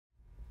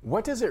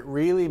What does it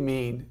really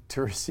mean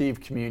to receive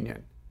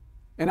communion?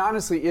 And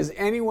honestly, is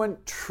anyone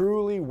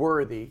truly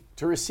worthy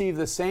to receive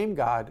the same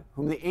God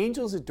whom the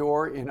angels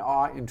adore in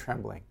awe and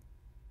trembling?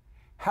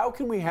 How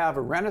can we have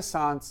a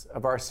renaissance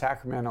of our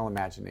sacramental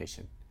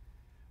imagination?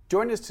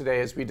 Join us today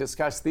as we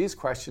discuss these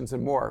questions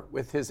and more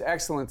with His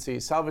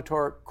Excellency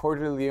Salvatore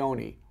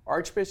Cordileone,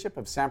 Archbishop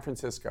of San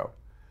Francisco.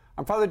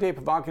 I'm Father Dave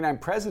Pivonka, and I'm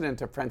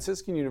president of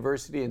Franciscan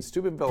University in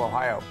Steubenville,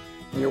 Ohio.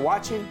 And you're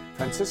watching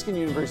Franciscan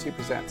University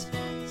Presents.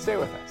 Stay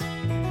with us.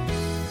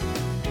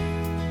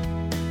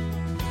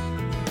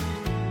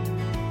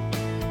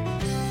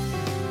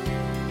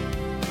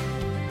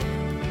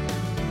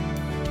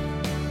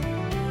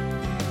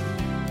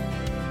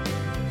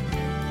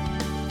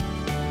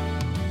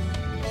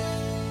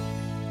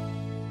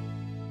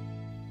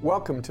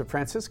 Welcome to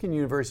Franciscan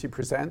University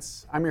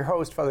Presents. I'm your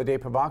host, Father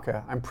Dave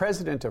Pivonka. I'm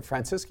president of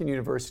Franciscan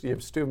University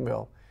of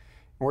Steubenville.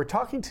 And we're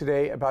talking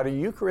today about a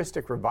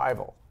Eucharistic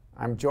revival.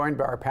 I'm joined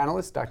by our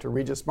panelists, Dr.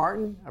 Regis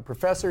Martin, a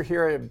professor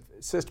here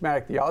at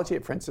Systematic Theology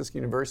at Franciscan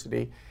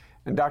University,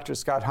 and Dr.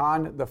 Scott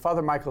Hahn, the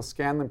Father Michael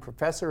Scanlon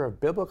Professor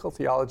of Biblical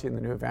Theology and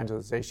the New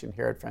Evangelization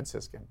here at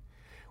Franciscan.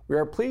 We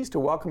are pleased to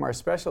welcome our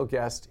special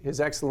guest, His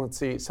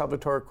Excellency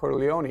Salvatore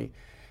Cordileone,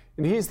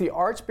 and he is the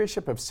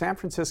Archbishop of San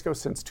Francisco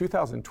since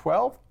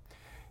 2012,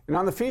 and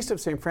on the feast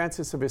of St.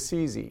 Francis of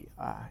Assisi.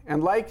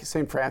 And like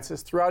St.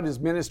 Francis, throughout his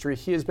ministry,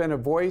 he has been a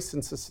voice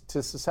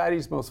to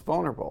society's most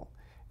vulnerable,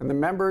 and the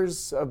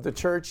members of the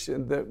church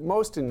the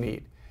most in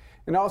need,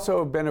 and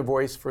also been a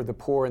voice for the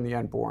poor and the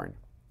unborn.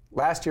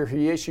 Last year,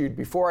 he issued,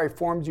 "Before I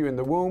formed you in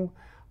the womb,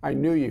 I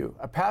knew you,"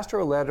 a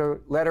pastoral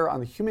letter on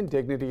the human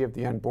dignity of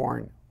the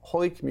unborn,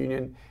 Holy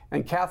Communion,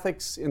 and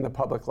Catholics in the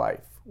public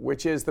life,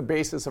 which is the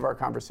basis of our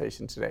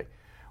conversation today.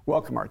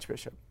 Welcome,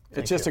 Archbishop.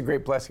 It's just a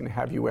great blessing to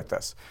have you with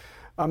us.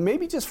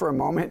 Maybe just for a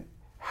moment,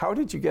 how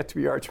did you get to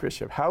be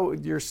Archbishop? How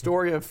your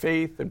story of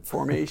faith and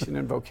formation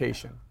and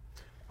vocation?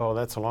 Oh,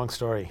 that's a long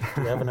story.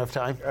 Do we have enough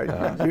time?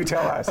 You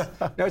tell us.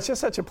 No, it's just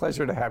such a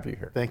pleasure to have you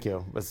here. Thank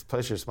you. The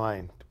pleasure's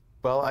mine.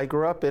 Well, I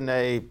grew up in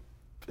a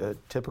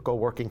typical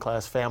working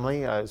class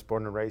family. I was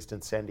born and raised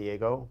in San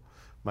Diego.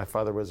 My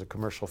father was a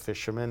commercial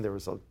fisherman.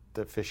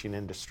 The fishing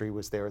industry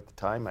was there at the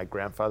time. My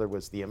grandfather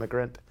was the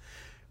immigrant.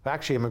 I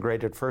actually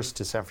immigrated first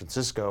to San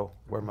Francisco,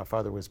 where my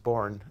father was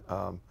born,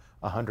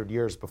 100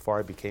 years before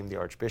I became the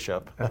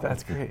Archbishop. Oh,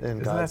 that's great.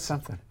 Isn't that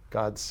something?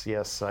 God's,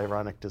 yes,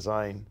 ironic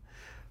design.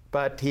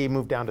 But he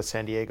moved down to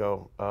San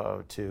Diego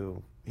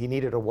he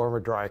needed a warmer,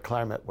 dry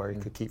climate where he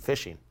could keep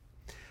fishing.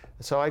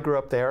 So I grew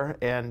up there,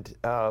 and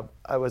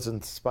I was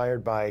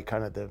inspired by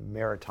kind of the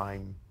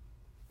maritime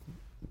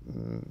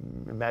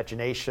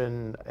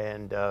imagination,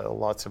 and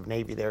lots of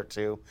Navy there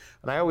too.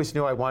 And I always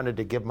knew I wanted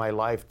to give my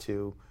life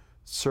to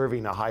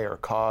serving a higher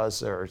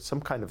cause or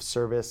some kind of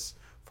service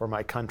for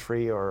my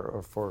country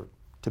or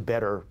to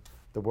better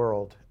the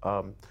world.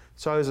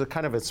 So I was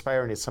kind of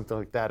inspiring to something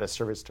like that, a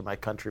service to my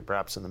country,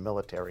 perhaps in the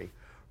military,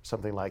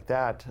 something like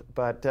that.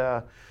 But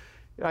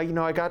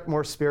I got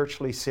more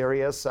spiritually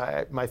serious.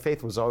 My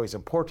faith was always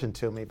important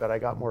to me, but I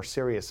got more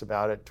serious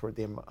about it toward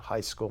the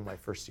high school, my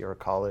first year of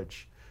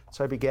college.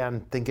 So I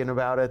began thinking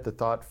about it. The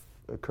thought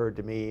occurred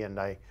to me, and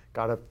I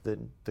got up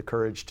the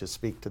courage to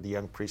speak to the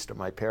young priest of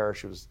my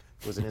parish. It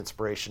was an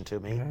inspiration to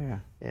me. Yeah.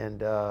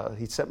 And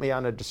he sent me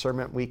on a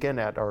discernment weekend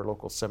at our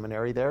local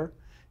seminary there.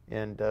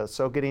 And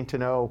so getting to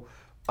know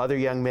other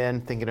young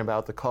men, thinking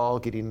about the call,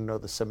 getting to know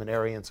the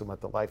seminarians and what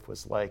the life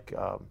was like.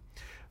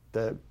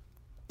 The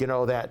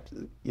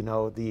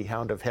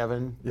hound of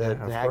heaven, the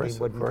nagging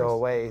wouldn't go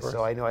away.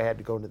 So I knew I had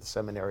to go into the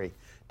seminary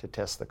to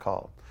test the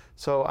call.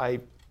 So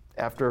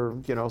after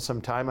some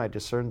time, I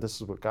discerned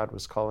this is what God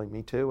was calling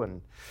me to.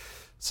 And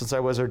since I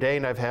was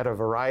ordained, I've had a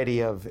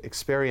variety of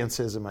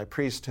experiences in my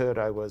priesthood.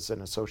 I was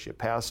an associate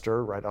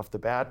pastor right off the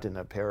bat in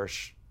a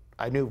parish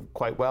I knew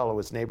quite well. It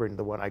was neighboring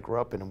the one I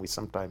grew up in, and we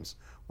sometimes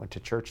went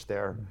to church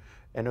there.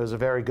 And it was a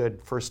very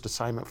good first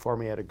assignment for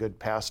me. I had a good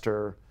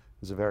pastor.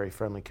 It was a very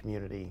friendly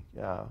community,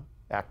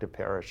 active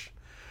parish.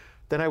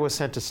 Then I was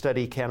sent to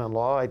study canon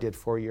law. I did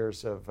 4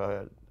 years of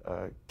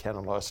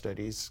canon law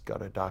studies,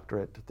 got a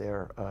doctorate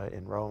there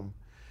in Rome.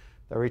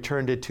 I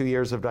returned, did 2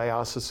 years of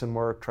diocesan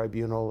work,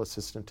 tribunal,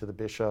 assistant to the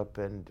bishop,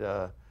 and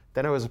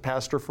then I was a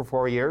pastor for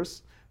 4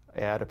 years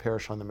at a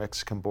parish on the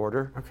Mexican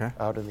border,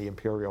 out in the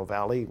Imperial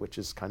Valley, which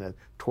is kind of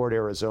toward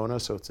Arizona,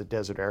 so it's a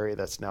desert area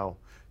that's now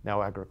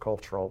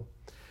agricultural.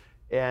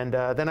 And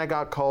then I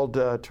got called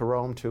to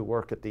Rome to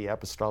work at the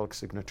Apostolic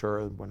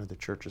Signatura, one of the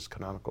church's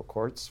canonical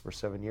courts, for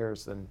 7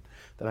 years. Then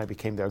I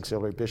became the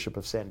auxiliary bishop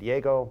of San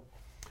Diego.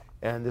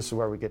 And this is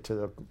where we get to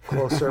the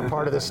closer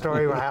part of the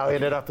story, how I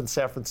ended up in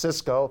San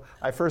Francisco.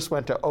 I first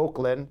went to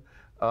Oakland.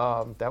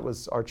 That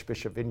was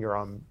Archbishop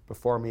Vigneron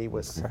before me,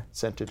 was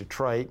sent to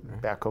Detroit,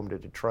 back home to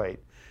Detroit.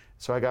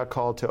 So I got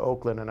called to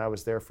Oakland, and I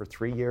was there for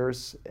 3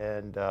 years.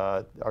 And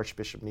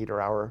Archbishop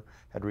Niederauer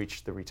had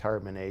reached the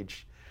retirement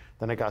age.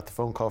 Then I got the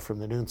phone call from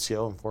the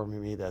nuncio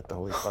informing me that the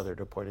Holy Father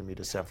had appointed me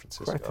to San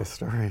Francisco. Quite the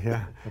story,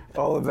 yeah.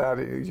 All of that,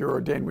 you were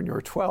ordained when you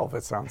were 12,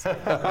 it sounds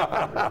like.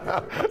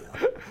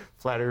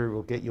 Flattery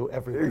will get you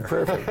everywhere.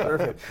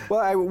 Perfect.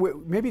 Well,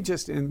 maybe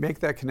just make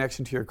that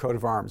connection to your coat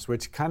of arms,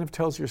 which kind of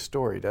tells your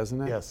story, doesn't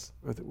it? Yes.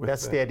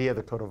 That's the idea of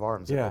the coat of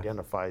arms. It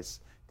identifies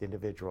the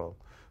individual.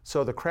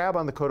 So the crab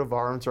on the coat of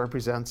arms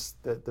represents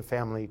the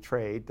family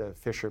trade, the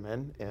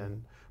fishermen.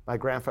 And my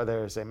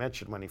grandfather, as I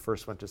mentioned, when he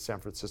first went to San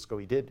Francisco,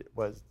 he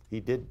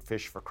did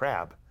fish for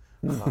crab.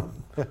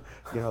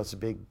 It's a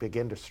big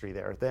industry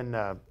there. Then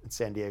in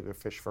San Diego,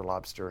 fish for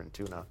lobster and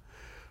tuna.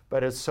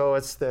 But it's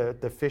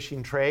the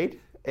fishing trade,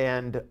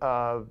 and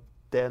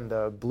then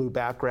the blue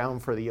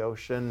background for the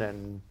ocean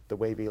and the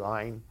wavy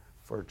line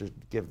to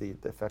give the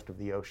effect of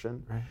the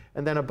ocean. Right.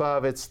 And then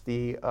above it's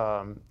the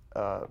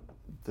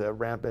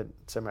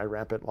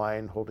semi-rampant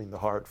lion holding the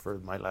heart for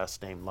my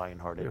last name,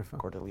 Lionhearted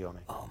Cordileone.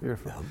 Oh,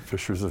 beautiful. Yeah,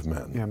 fishers of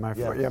men.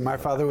 Yeah, my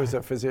father was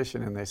a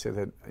physician, and they say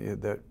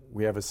that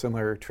we have a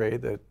similar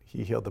trade, that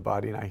he healed the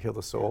body and I heal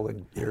the soul,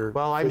 and you're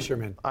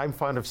fishermen. I'm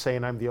fond of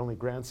saying I'm the only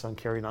grandson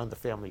carrying on the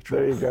family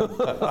trade. There you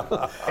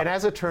go. And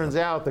as it turns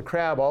out, the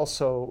crab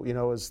also,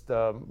 is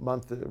the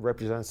month that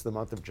represents the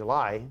month of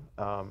July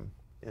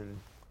in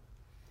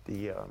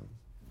the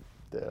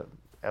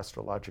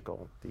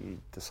astrological,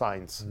 the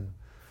signs.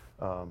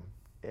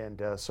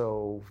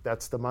 So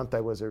that's the month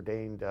I was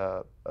ordained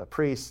a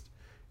priest.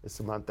 It's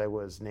the month I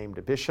was named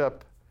a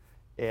bishop.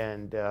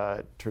 And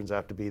it turns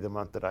out to be the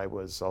month that I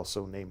was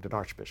also named an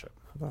archbishop.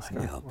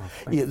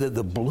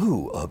 The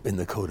blue in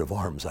the coat of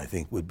arms, I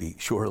think, would be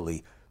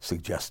surely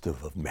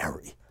suggestive of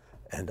Mary.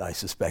 And I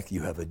suspect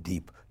you have a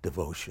deep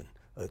devotion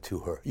to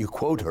her. You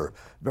quote her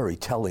very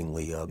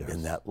tellingly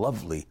in that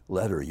lovely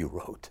letter you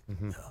wrote.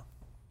 Mm-hmm.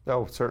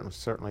 Oh,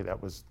 certainly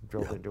that was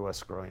drilled into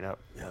us growing up.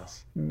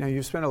 Yes. Now,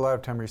 you've spent a lot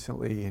of time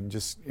recently in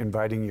just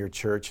inviting your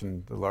church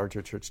and the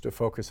larger church to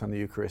focus on the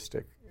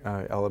Eucharistic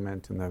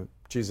element and the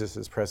Jesus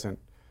is present.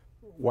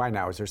 Why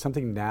now? Is there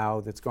something now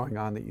that's going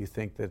on that you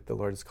think that the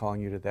Lord is calling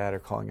you to that, or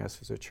calling us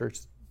as a church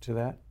to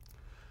that?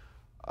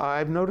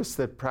 I've noticed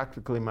that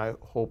practically my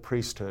whole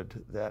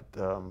priesthood, that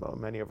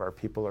many of our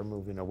people are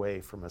moving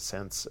away from a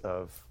sense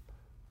of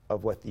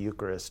what the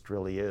Eucharist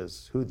really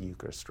is, who the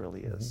Eucharist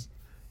really is,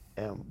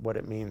 and what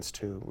it means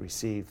to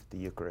receive the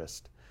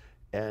Eucharist.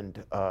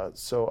 And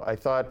so I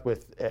thought,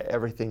 with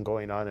everything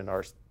going on in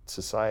our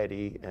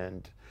society,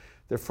 and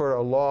for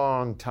a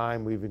long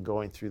time we've been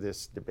going through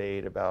this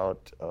debate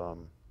about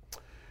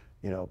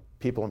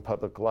people in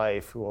public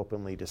life who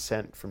openly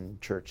dissent from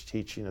church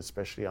teaching,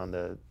 especially on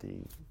the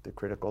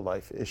critical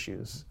life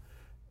issues,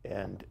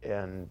 and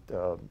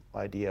the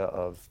idea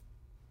of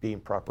being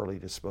properly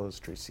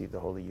disposed to receive the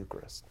Holy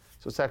Eucharist.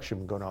 So it's actually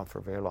been going on for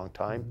a very long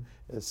time.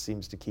 It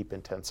seems to keep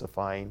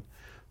intensifying.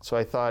 So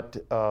I thought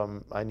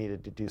I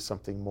needed to do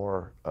something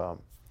more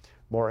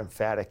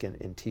emphatic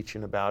in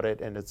teaching about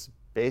it, and it's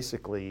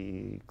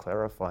basically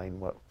clarifying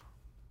what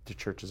the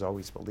church has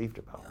always believed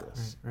about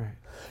this. Right.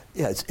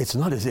 Yeah, it's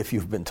not as if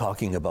you've been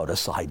talking about a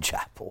side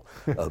chapel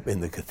in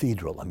the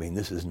cathedral. I mean,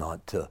 this is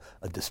not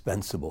a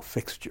dispensable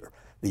fixture.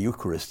 The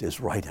Eucharist is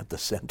right at the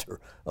center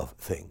of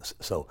things.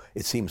 So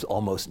it seems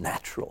almost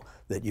natural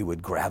that you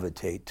would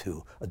gravitate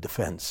to a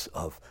defense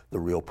of the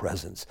real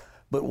presence.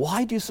 But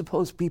why do you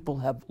suppose people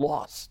have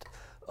lost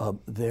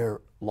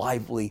their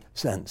lively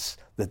sense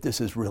that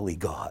this is really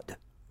God?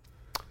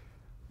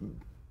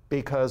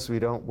 Because we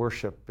don't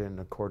worship in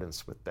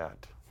accordance with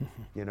that.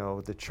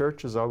 The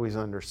church has always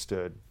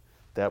understood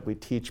that we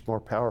teach more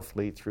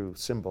powerfully through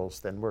symbols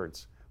than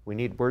words. We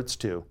need words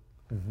too,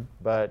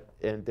 but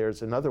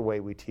there's another way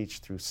we teach,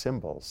 through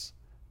symbols,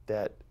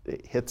 that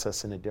it hits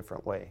us in a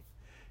different way.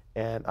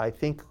 And I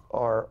think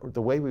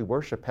the way we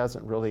worship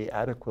hasn't really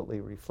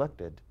adequately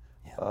reflected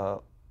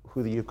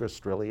who the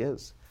Eucharist really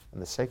is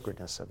and the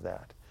sacredness of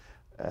that.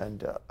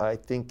 And I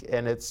think,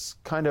 and it's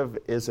kind of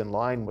is in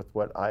line with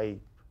what I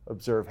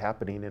observe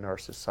happening in our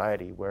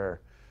society,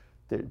 where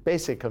it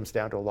basically comes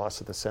down to a loss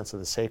of the sense of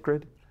the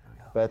sacred,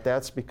 but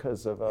that's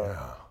because of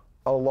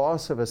a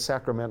loss of a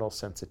sacramental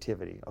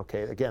sensitivity.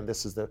 Okay, again,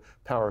 this is the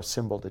power of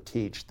symbol to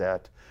teach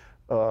that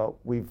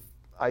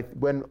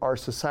when our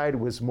society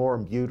was more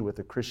imbued with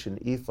the Christian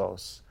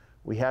ethos,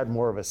 we had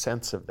more of a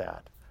sense of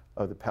that,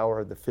 of the power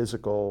of the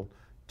physical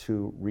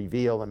to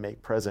reveal and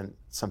make present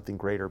something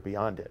greater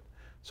beyond it.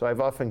 So I've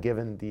often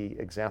given the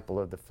example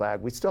of the flag.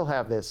 We still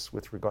have this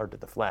with regard to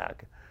the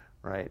flag,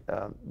 right?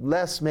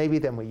 Less maybe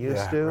than we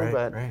used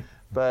to,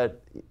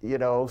 but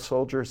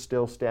soldiers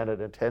still stand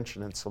at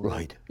attention and salute.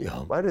 Right. Yeah.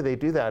 Why do they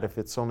do that if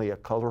it's only a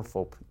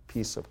colorful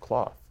piece of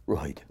cloth?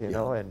 Right.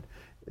 And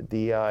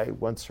I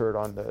once heard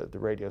on the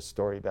radio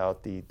story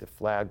about the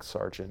flag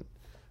sergeant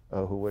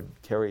who would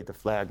carry the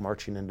flag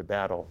marching into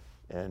battle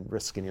and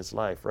risking his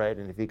life, right?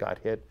 And if he got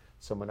hit,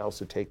 someone else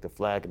would take the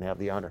flag and have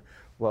the honor.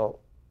 Well,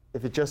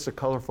 if it's just a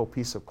colorful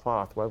piece of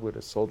cloth, why would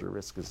a soldier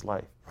risk his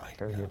life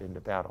carrying it into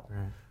battle?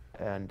 Right.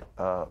 And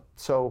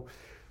so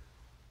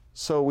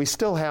So we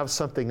still have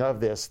something of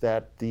this,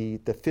 that the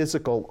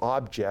physical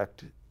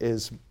object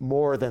is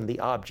more than the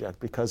object,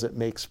 because it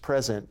makes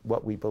present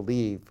what we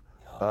believe,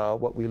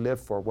 what we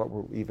live for, what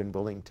we're even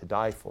willing to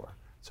die for.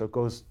 So it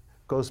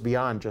goes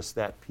beyond just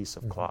that piece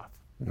of cloth.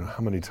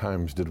 How many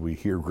times did we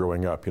hear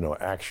growing up,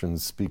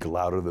 actions speak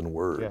louder than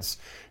words?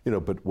 Yes.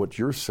 But what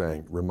you're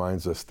saying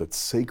reminds us that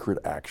sacred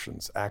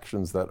actions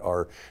that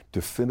are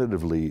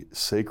definitively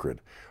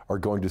sacred, are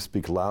going to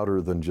speak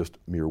louder than just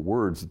mere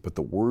words, but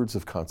the words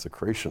of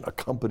consecration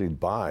accompanied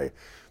by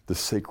the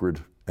sacred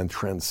and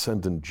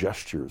transcendent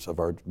gestures of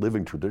our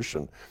living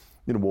tradition,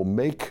 will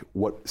make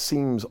what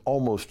seems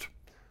almost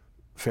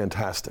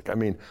fantastic. I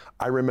mean,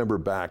 I remember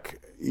back,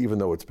 even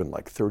though it's been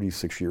like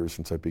 36 years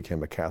since I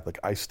became a Catholic,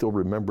 I still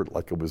remember it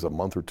like it was a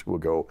month or two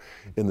ago,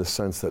 in the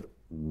sense that,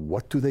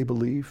 what do they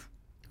believe?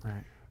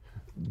 Right.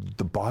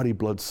 The body,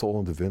 blood, soul,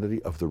 and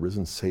divinity of the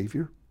risen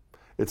Savior?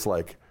 It's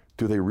like,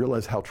 do they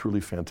realize how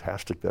truly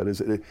fantastic that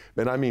is?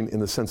 And I mean, in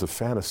the sense of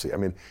fantasy. I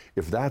mean,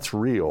 if that's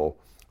real,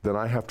 then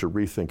I have to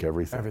rethink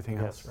everything. Everything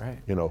else, right.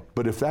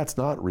 But if that's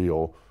not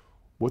real,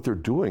 what they're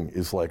doing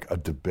is like a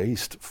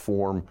debased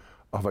form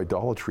of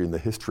idolatry in the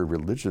history of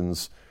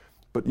religions.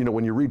 But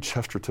when you read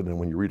Chesterton and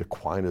when you read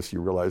Aquinas, you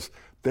realize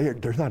they're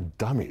not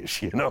dummies,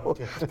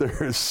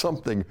 There is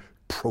something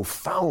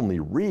profoundly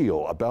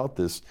real about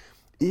this,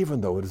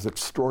 even though it is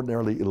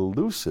extraordinarily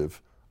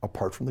elusive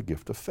apart from the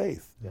gift of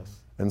faith.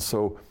 Yes. And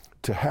so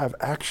to have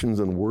actions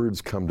and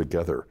words come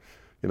together,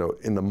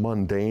 in the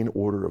mundane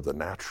order of the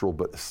natural,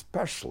 but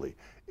especially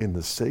in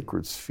the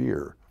sacred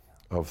sphere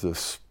of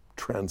this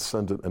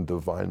transcendent and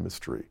divine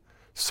mystery,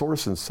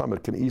 source and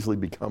summit can easily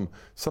become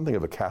something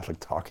of a Catholic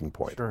talking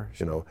point. Sure.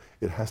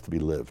 It has to be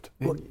lived.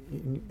 Well,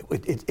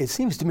 it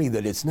seems to me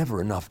that it's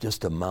never enough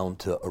just to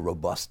mount a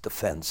robust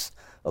defense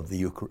of the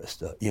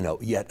Eucharist,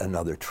 yet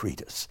another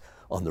treatise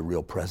on the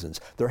real presence.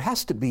 There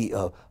has to be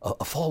a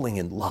falling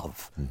in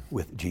love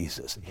with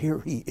Jesus. Here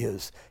he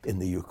is in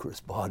the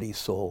Eucharist, body,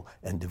 soul,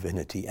 and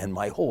divinity, and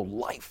my whole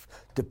life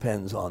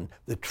depends on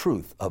the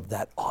truth of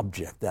that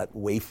object, that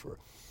wafer.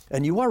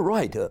 And you are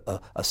right,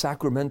 a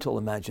sacramental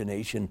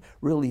imagination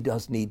really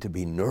does need to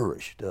be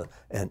nourished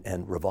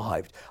and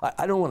revived.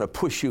 I don't want to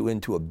push you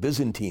into a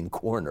Byzantine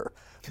corner,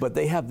 but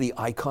they have the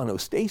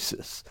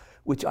iconostasis,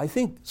 which I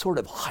think sort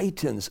of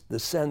heightens the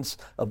sense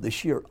of the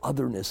sheer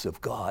otherness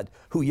of God,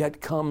 who yet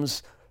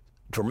comes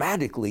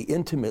dramatically,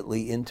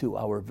 intimately into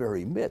our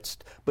very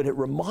midst. But it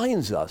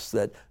reminds us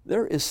that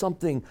there is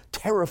something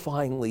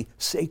terrifyingly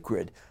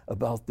sacred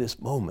about this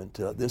moment,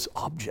 this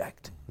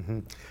object. Mm-hmm.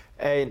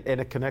 And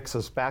it connects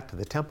us back to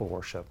the temple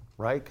worship,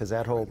 right? Because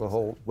the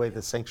whole way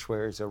the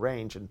sanctuary is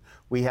arranged. And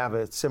we have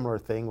a similar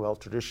thing,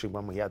 traditionally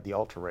when we had the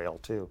altar rail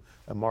too,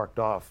 marked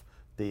off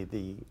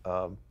the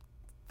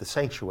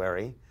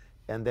sanctuary.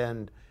 And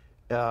then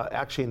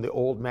actually in the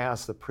Old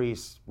Mass, the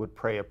priest would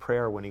pray a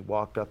prayer when he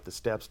walked up the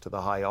steps to the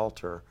high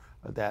altar,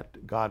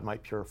 that God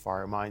might purify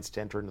our minds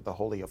to enter into the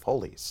Holy of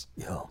Holies.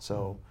 Yeah.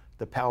 So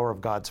the power of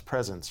God's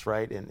presence,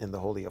 right, in the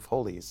Holy of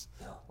Holies.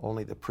 Yeah.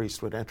 Only the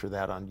priest would enter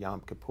that on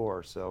Yom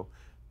Kippur. So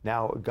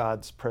now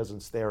God's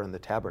presence there in the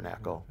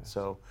tabernacle. Yes.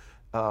 So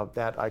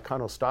that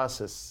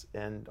iconostasis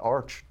and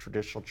our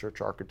traditional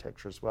church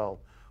architecture as well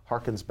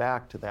harkens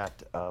back to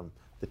that,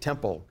 the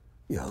temple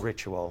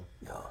ritual.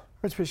 Yeah.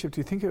 Archbishop, do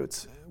you think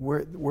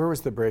where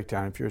was the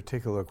breakdown? If you were to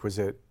take a look, was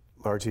it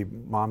largely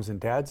moms and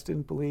dads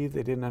didn't believe,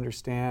 they didn't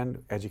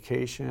understand,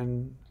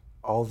 education,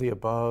 all the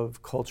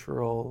above,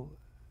 cultural?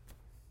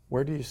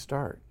 Where do you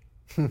start?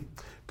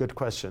 Good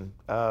question.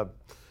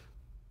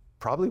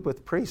 Probably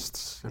with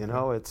priests.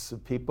 Okay. It's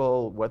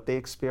people, what they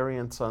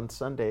experience on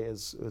Sunday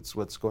it's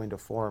what's going to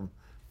form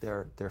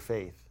their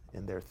faith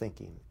and their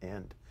thinking.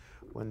 And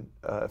when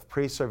if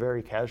priests are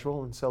very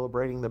casual in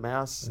celebrating the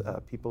Mass,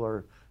 people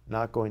are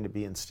not going to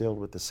be instilled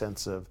with the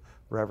sense of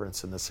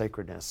reverence and the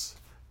sacredness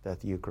that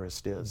the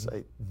Eucharist is.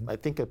 I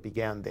think it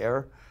began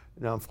there.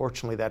 Now,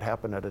 unfortunately, that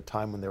happened at a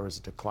time when there was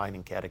a decline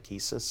in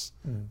catechesis,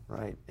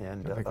 right?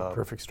 And like a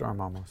perfect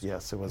storm almost.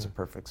 Yes, it was a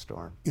perfect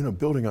storm.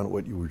 Building on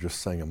what you were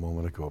just saying a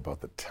moment ago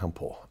about the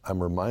temple,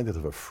 I'm reminded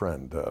of a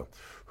friend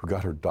who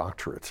got her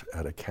doctorate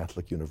at a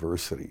Catholic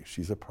university.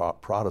 She's a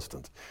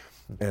Protestant,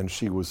 and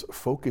she was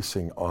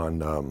focusing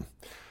on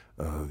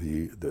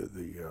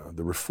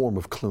the reform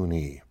of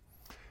Cluny,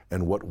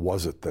 and what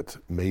was it that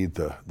made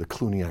the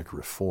Cluniac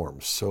reform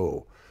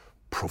so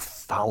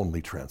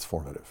profoundly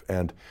transformative.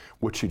 And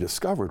what she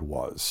discovered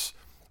was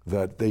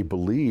that they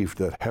believed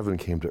that heaven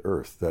came to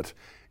earth, that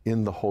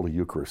in the Holy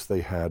Eucharist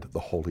they had the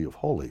Holy of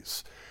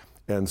Holies.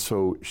 And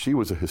so she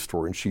was a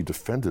historian. She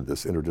defended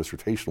this in her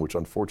dissertation, which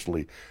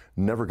unfortunately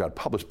never got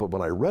published. But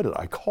when I read it,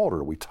 I called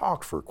her. We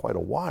talked for quite a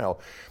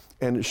while.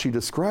 And she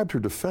described her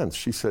defense.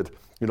 She said,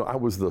 I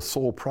was the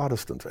sole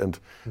Protestant, and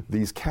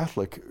these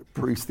Catholic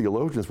priest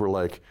theologians were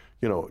like,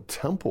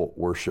 temple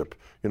worship,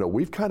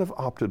 we've kind of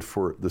opted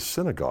for the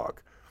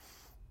synagogue.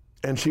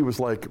 And she was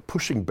like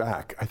pushing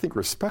back, I think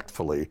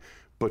respectfully,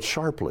 but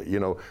sharply.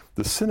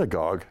 The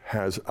synagogue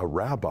has a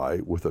rabbi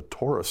with a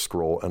Torah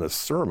scroll and a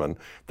sermon.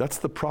 That's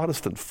the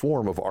Protestant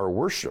form of our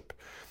worship.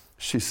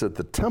 she said,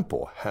 the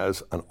temple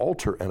has an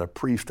altar and a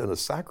priest and a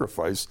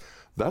sacrifice.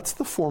 That's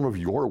the form of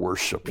your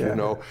worship, you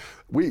know.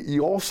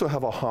 You also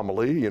have a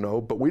homily, you know,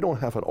 but we don't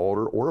have an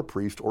altar or a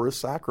priest or a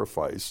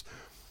sacrifice,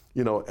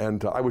 you know.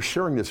 And I was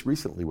sharing this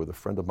recently with a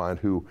friend of mine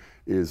who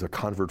is a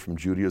convert from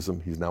Judaism.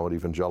 He's now an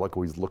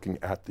evangelical. He's looking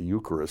at the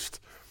Eucharist,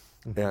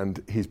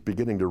 and he's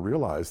beginning to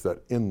realize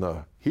that in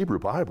the Hebrew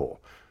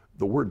Bible,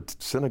 the word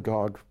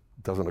synagogue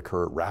doesn't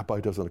occur, rabbi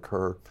doesn't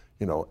occur,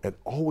 you know, it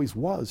always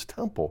was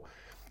temple.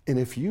 And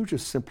if you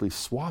just simply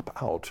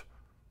swap out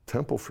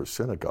temple for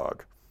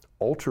synagogue,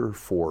 altar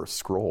for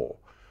scroll,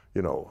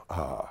 you know,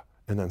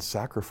 and then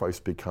sacrifice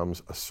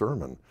becomes a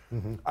sermon,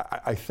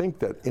 I think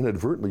that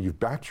inadvertently you've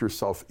backed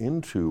yourself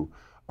into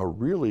a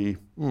really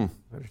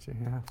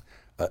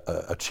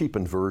a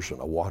cheapened version,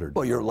 a watered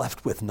down. Well, you're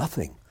left with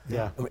nothing.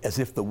 Yeah. I mean, as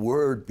if the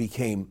word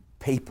became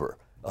paper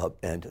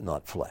and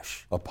not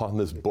flesh. Upon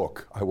this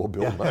book, I will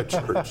build my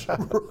church.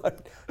 Right.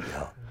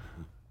 Yeah.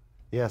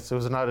 Yes, it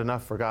was not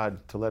enough for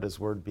God to let his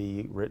word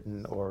be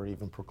written or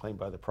even proclaimed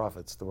by the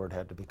prophets. The word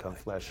had to become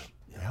flesh.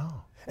 Yeah.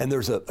 And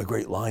there's a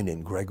great line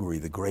in Gregory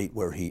the Great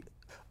where he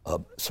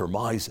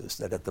surmises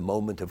that at the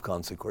moment of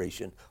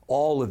consecration,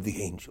 all of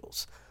the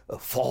angels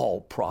fall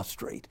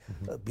prostrate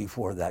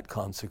before that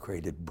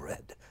consecrated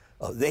bread.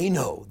 They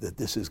know that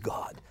this is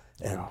God.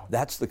 And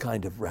that's the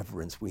kind of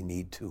reverence we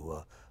need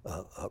to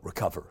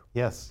recover.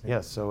 Yes,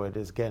 yes. So it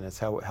is, again, it's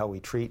how we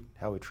treat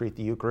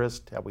the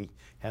Eucharist, how we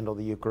handle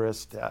the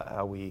Eucharist,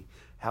 how we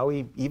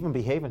even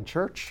behave in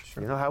church.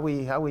 Sure. You know, how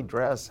we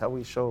dress, how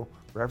we show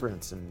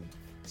reverence and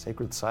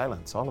sacred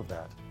silence, all of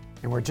that.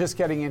 And we're just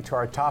getting into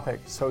our topic,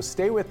 so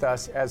stay with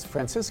us as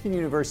Franciscan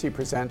University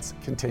Presents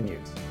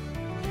continues.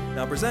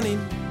 Now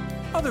presenting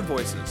Other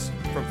Voices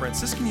from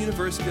Franciscan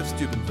University of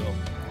Steubenville.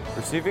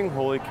 Receiving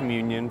Holy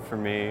Communion for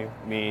me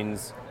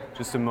means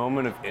just a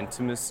moment of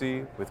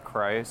intimacy with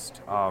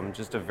Christ,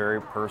 just a very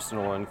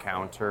personal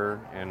encounter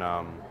and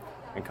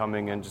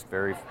coming in just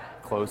very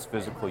close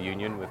physical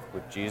union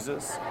with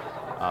Jesus.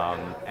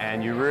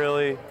 And you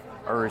really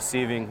are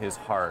receiving his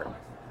heart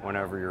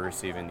whenever you're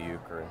receiving the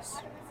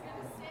Eucharist.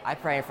 I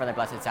pray in front of the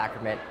Blessed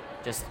Sacrament,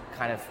 just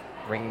kind of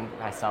bringing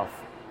myself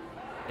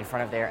in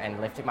front of there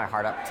and lifting my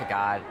heart up to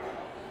God,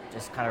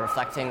 just kind of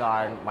reflecting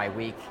on my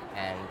week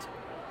and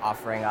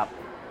offering up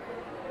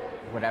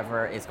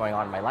whatever is going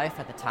on in my life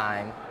at the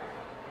time.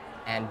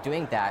 And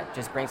doing that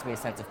just brings me a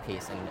sense of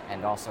peace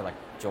and also like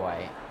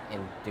joy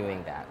in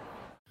doing that.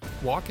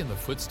 Walk in the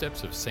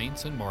footsteps of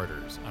saints and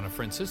martyrs on a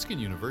Franciscan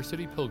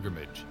University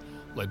pilgrimage.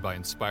 Led by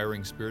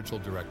inspiring spiritual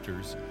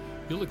directors,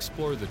 you'll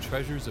explore the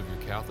treasures of your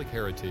Catholic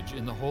heritage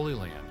in the Holy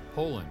Land,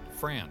 Poland,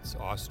 France,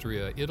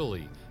 Austria,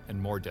 Italy,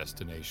 and more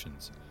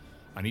destinations.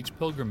 On each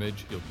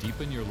pilgrimage, you'll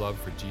deepen your love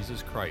for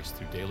Jesus Christ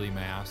through daily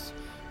Mass,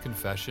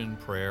 confession,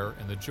 prayer,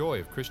 and the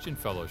joy of Christian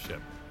fellowship.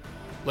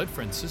 Let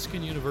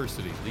Franciscan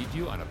University lead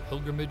you on a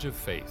pilgrimage of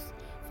faith.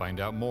 Find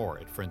out more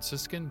at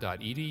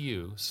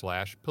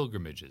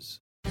franciscan.edu/pilgrimages.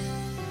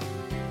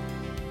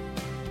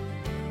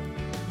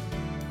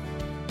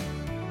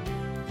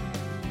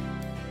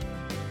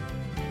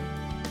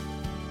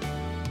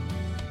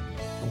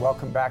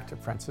 Welcome back to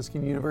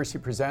Franciscan University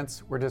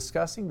Presents. We're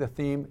discussing the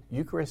theme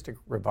Eucharistic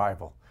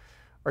Revival.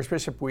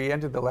 Archbishop, we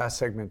ended the last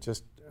segment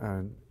just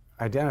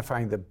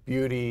identifying the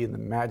beauty and the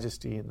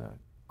majesty and the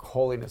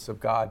holiness of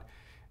God.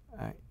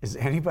 Is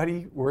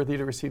anybody worthy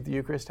to receive the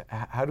Eucharist?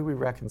 How do we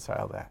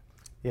reconcile that?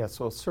 Yeah,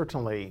 so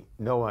certainly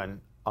no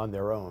one on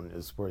their own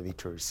is worthy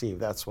to receive.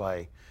 That's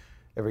why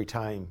every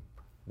time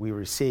we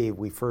receive,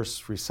 we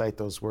first recite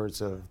those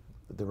words of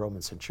the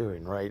Roman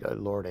centurion, right?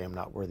 Lord, I am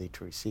not worthy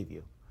to receive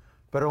you.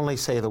 But only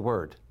say the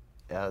word.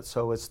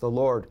 So it's the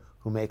Lord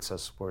who makes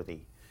us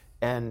worthy.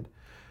 And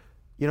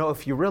you know,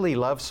 if you really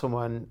love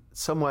someone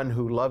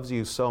who loves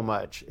you so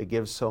much, it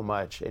gives so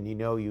much, and you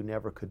know you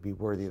never could be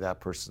worthy of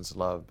that person's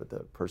love, but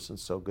the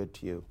person's so good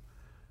to you,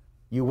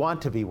 you want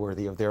to be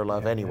worthy of their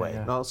love anyway.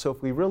 Yeah. No? So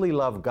if we really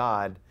love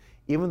God,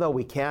 even though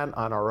we can't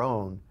on our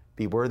own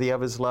be worthy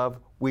of his love,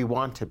 we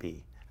want to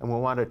be, and we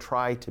want to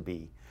try to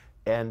be.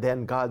 And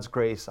then God's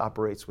grace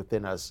operates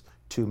within us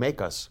to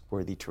make us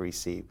worthy to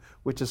receive,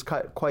 which is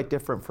quite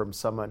different from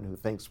someone who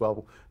thinks,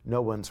 well,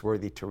 no one's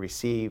worthy to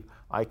receive.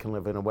 I can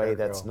live in a way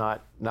that's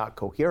not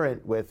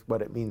coherent with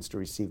what it means to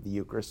receive the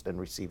Eucharist and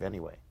receive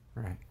anyway.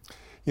 Right.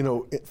 You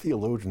know,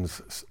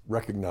 theologians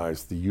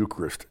recognize the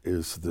Eucharist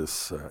is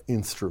this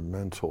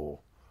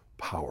instrumental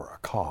power, a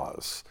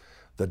cause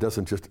that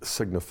doesn't just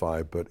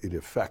signify, but it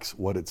affects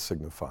what it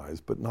signifies,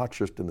 but not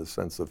just in the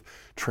sense of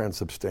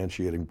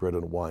transubstantiating bread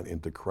and wine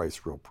into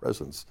Christ's real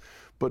presence,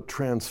 but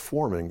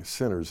transforming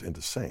sinners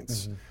into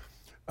saints.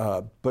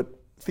 Mm-hmm. But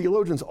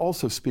theologians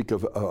also speak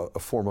of a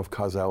form of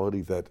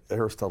causality that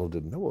Aristotle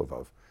didn't know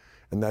of,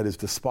 and that is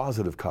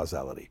dispositive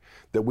causality,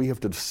 that we have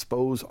to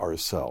dispose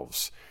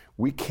ourselves.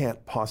 We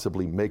can't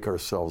possibly make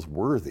ourselves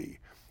worthy,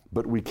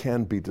 but we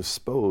can be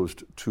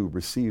disposed to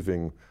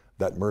receiving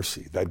that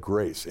mercy, that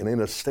grace. And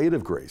in a state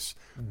of grace,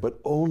 but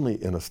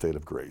only in a state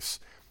of grace,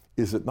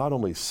 is it not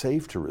only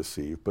safe to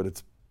receive, but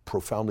it's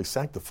profoundly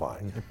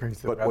sanctifying.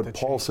 But about what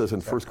Paul says in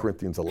 1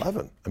 Corinthians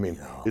 11, I mean,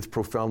 it's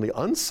profoundly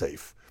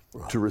unsafe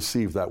to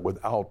receive that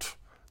without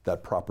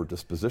that proper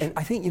disposition. And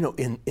I think,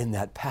 in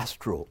that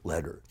pastoral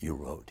letter you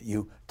wrote,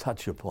 you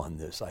touch upon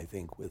this, I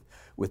think,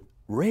 with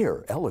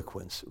rare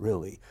eloquence,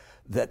 really,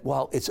 that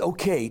while it's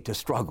okay to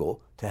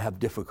struggle, to have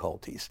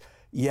difficulties,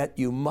 yet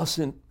you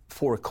mustn't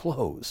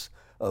foreclose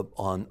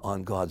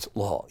on God's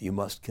law. You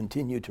must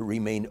continue to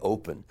remain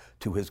open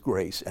to His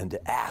grace and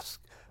to ask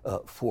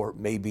for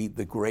maybe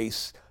the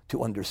grace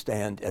to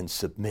understand and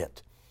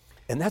submit.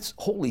 And that's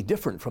wholly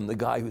different from the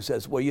guy who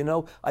says,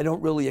 well, I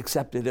don't really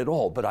accept it at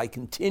all, but I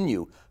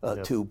continue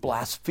to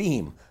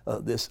blaspheme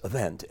this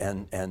event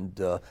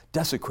and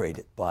desecrate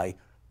it by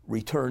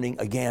returning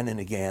again and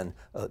again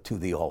to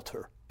the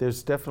altar.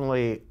 There's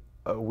definitely,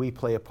 we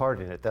play a part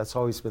in it. That's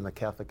always been the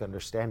Catholic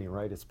understanding,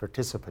 right? It's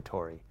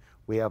participatory.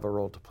 We have a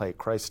role to play.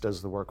 Christ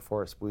does the work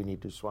for us. We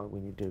need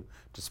to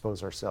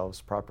dispose ourselves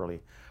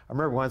properly. I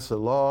remember once a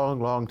long,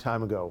 long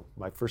time ago,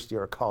 my first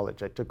year of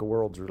college, I took a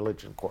world's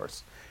religion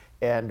course.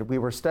 And we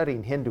were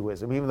studying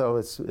Hinduism, even though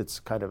it's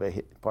kind of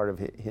a part of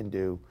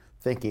Hindu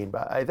thinking,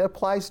 but it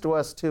applies to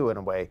us too in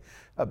a way,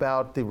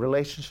 about the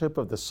relationship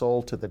of the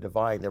soul to the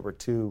divine. There were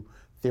two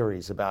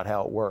theories about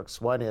how it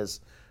works. One is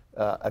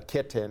a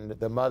kitten,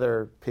 the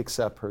mother picks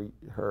up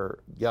her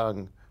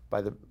young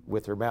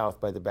with her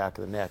mouth by the back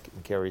of the neck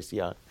and carries the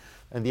young.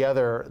 And the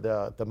other,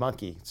 the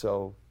monkey,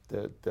 so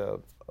the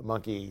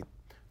monkey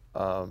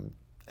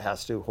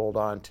has to hold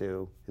on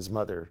to his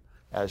mother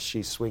as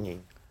she's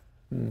swinging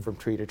from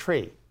tree to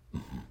tree.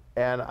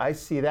 And I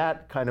see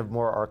that kind of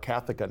more our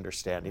Catholic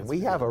understanding. We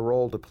have a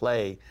role to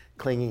play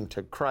clinging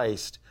to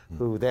Christ,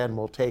 who then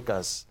will take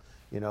us,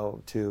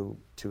 to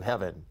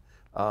heaven.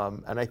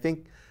 And I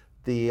think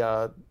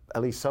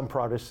at least some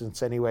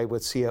Protestants anyway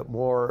would see it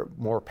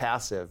more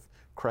passive.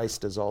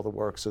 Christ does all the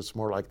work, so it's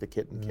more like the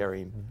kitten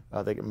carrying,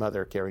 the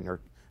mother carrying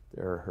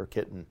her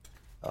kitten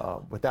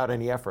without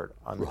any effort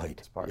on the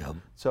kitten's part. Yeah.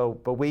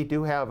 But we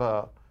do have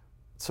a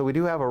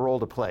role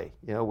to play.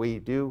 We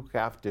do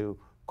have to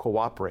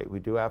cooperate. We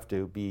do have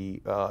to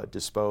be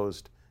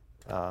disposed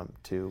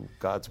to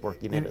God's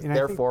working in us.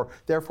 Therefore,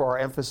 our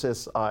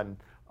emphasis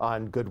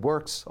on good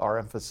works, our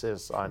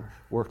emphasis on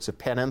works of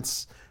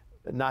penance,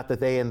 not that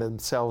they in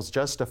themselves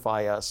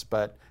justify us,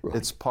 but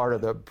it's part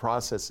of the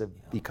process of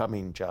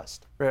becoming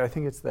just. Right, I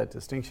think it's that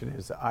distinction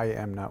is I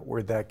am not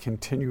worth, that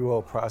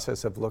continual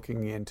process of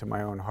looking into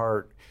my own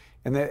heart.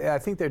 And I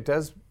think that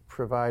does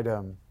provide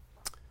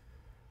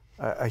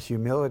a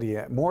humility,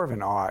 more of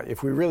an awe,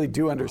 if we really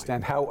do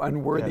understand how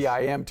unworthy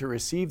I am to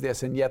receive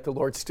this, and yet the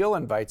Lord still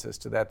invites us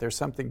to that. There's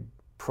something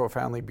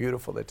profoundly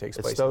beautiful that takes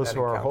place. It's those who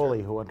are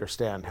holy who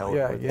understand how.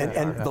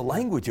 And the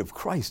language of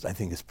Christ, I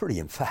think, is pretty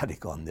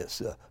emphatic on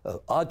this,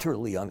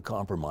 utterly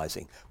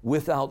uncompromising.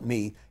 Without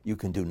me, you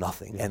can do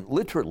nothing. And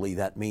literally,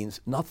 that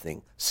means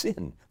nothing.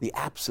 Sin, the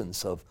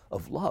absence of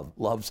love,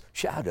 love's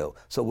shadow.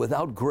 So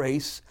without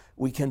grace,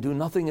 we can do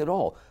nothing at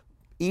all.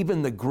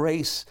 Even the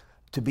grace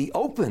to be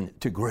open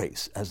to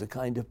grace as a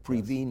kind of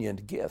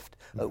prevenient gift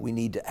we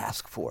need to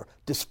ask for.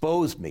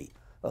 Dispose me.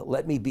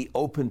 Let me be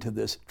open to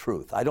this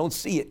truth. I don't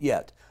see it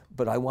yet,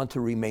 but I want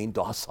to remain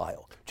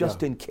docile,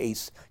 just in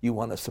case you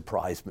want to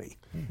surprise me.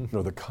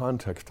 The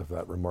context of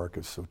that remark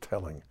is so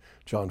telling.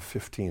 John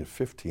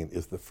 15:15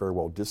 is the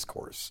farewell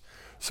discourse.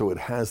 So it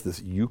has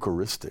this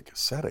Eucharistic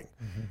setting.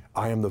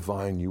 I am the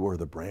vine, you are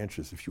the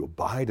branches. If you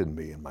abide in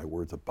me and my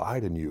words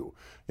abide in you,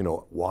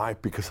 why?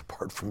 Because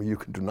apart from me, you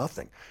can do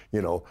nothing.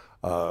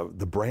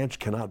 The branch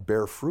cannot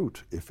bear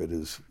fruit if it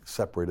is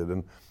separated.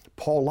 And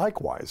Paul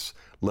likewise,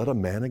 let a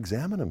man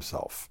examine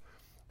himself.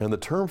 And the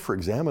term for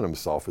examine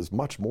himself is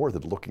much more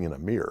than looking in a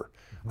mirror.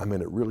 I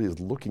mean, it really is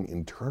looking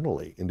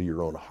internally into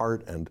your own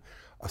heart and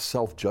a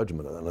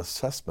self-judgment, an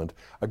assessment,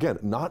 again,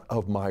 not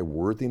of my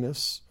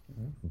worthiness,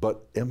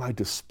 but am I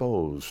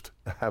disposed?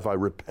 Have I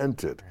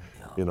repented?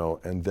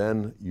 And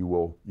then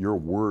your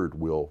word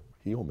will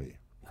heal me.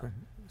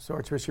 So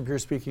Archbishop, you're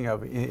speaking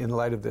of, in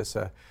light of this,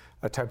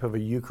 a type of a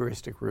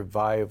Eucharistic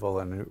revival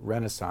and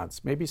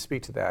renaissance. Maybe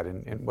speak to that,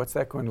 and what's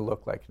that going to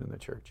look like in the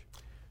church?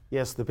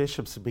 Yes, the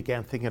bishops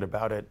began thinking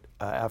about it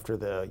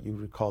after you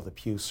recall the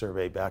Pew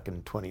survey back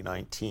in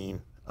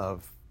 2019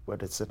 of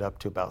what it's up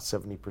to about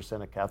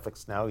 70% of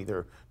Catholics now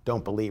either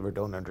don't believe or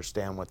don't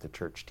understand what the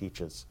church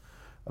teaches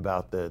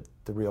about the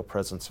real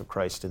presence of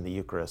Christ in the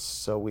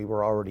Eucharist. So we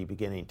were already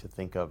beginning to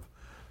think of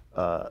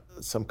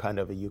some kind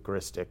of a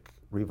Eucharistic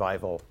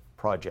revival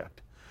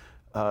project.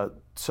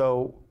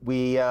 So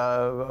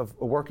a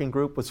working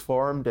group was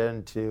formed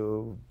and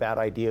to bat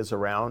ideas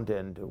around,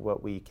 and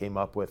what we came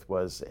up with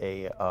was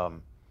a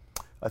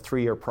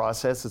 3-year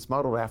process. It's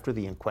modeled after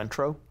the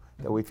Encuentro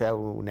that we've had.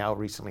 We now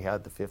recently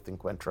had the 5th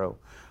Encuentro.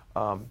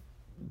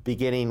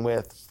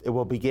 It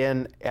will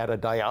begin at a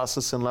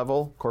diocesan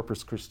level,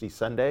 Corpus Christi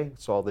Sunday.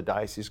 So all the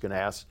dioceses are going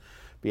to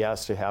be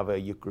asked to have a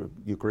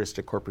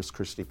Eucharistic Corpus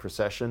Christi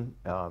procession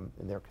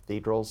in their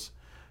cathedrals,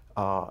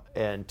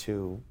 and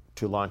to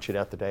launch it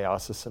at the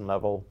diocesan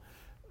level.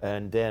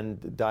 And then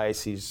the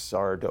dioceses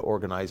are to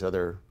organize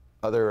other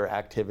other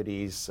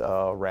activities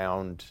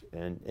around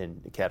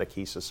and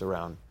catechesis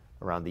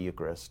around the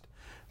Eucharist.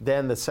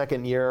 Then the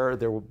second year,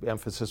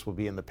 emphasis will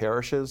be in the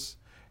parishes,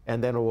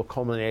 and then it will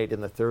culminate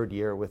in the third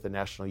year with the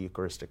National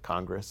Eucharistic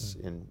Congress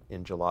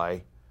in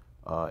July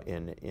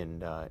in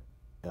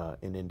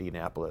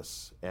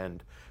Indianapolis.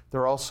 And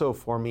they're also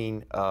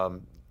forming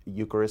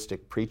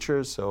Eucharistic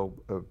preachers, so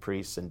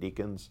priests and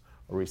deacons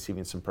are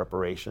receiving some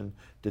preparation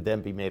to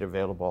then be made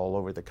available all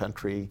over the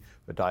country.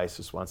 If a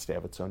diocese wants to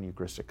have its own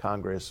Eucharistic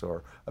Congress,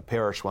 or a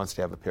parish wants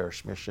to have a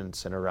parish mission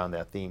centered around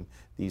that theme,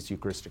 these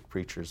Eucharistic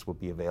preachers will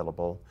be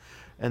available.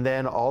 And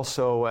then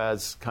also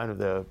as kind of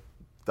the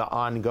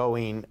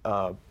ongoing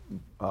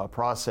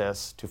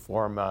process to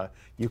form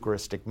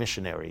Eucharistic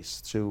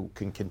missionaries who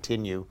can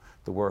continue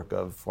the work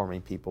of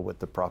forming people with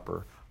the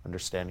proper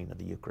understanding of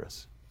the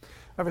Eucharist. I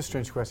have a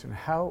strange question.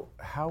 How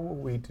will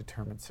we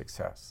determine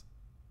success?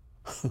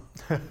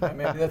 I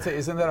mean,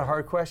 isn't that a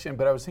hard question?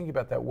 But I was thinking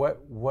about that.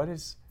 What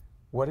is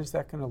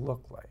that going to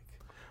look like?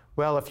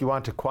 Well, if you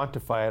want to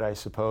quantify it, I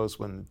suppose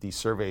when these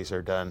surveys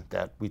are done,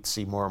 that we'd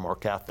see more and more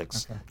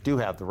Catholics do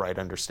have the right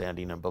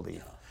understanding and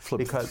belief.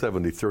 Flip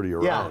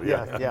 70-30 around.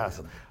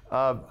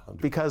 Yeah.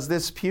 Because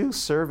this Pew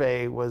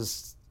survey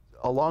was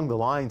along the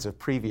lines of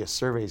previous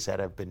surveys that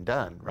have been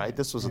done, right?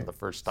 This wasn't the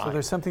first time. So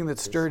there's something that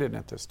stirred in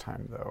at this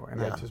time, though.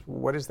 And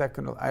what is that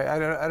going to,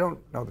 I don't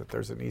know that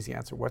there's an easy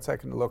answer. What's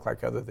that going to look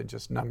like other than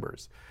just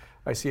numbers?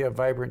 I see a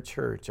vibrant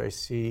church. I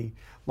see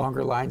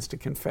longer lines to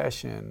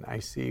confession. I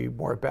see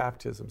more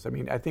baptisms. I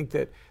mean, I think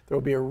that there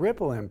will be a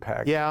ripple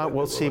impact. Yeah,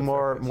 we'll see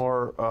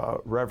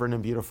more reverent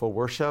and beautiful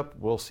worship.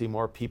 We'll see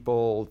more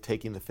people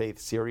taking the faith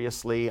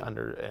seriously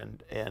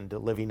and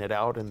living it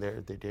out in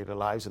their daily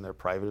lives, in their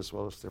private as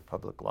well as their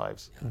public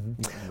lives.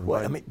 Mm-hmm.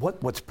 Well, I mean,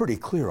 what's pretty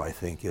clear, I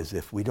think, is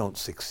if we don't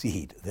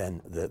succeed,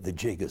 then the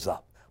jig is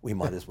up. We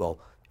might as well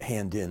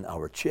hand in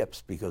our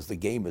chips because the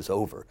game is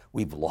over.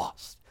 We've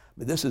lost. I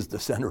mean, this is the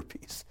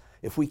centerpiece.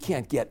 If we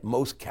can't get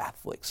most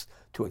Catholics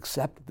to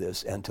accept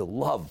this and to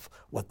love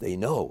what they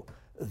know,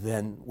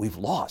 then we've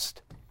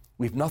lost.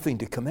 We've nothing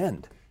to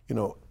commend. You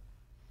know,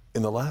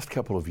 in the last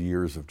couple of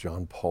years of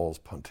John Paul's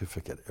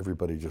pontificate,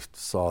 everybody just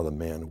saw the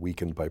man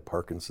weakened by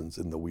Parkinson's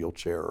in the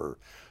wheelchair or,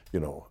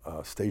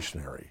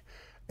 stationary.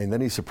 And then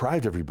he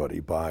surprised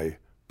everybody by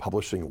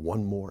publishing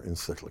one more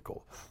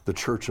encyclical, The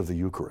Church of the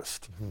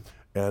Eucharist. Mm-hmm.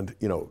 And,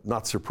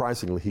 not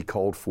surprisingly, he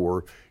called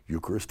for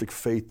Eucharistic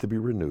faith to be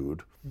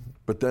renewed,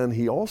 but then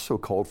he also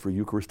called for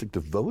Eucharistic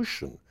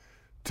devotion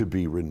to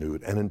be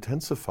renewed and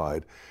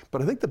intensified.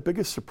 But I think the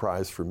biggest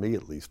surprise for me,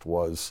 at least,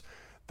 was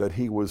that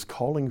he was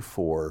calling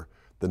for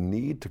the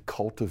need to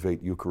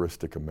cultivate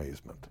Eucharistic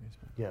amazement.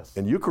 Yes.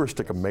 And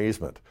Eucharistic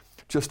amazement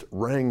just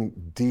rang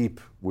deep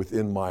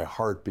within my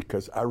heart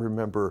because I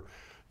remember,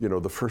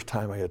 the first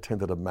time I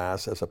attended a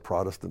Mass as a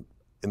Protestant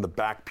in the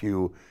back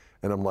pew,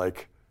 and I'm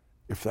like,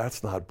 if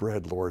that's not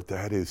bread, Lord,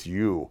 that is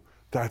you.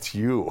 That's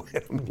you.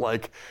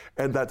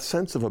 And that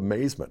sense of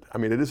amazement. I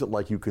mean, it isn't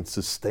like you can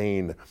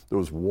sustain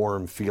those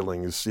warm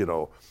feelings,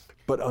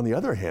 But on the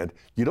other hand,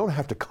 you don't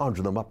have to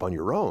conjure them up on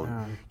your own.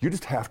 Yeah. You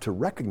just have to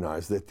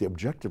recognize that the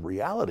objective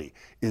reality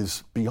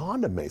is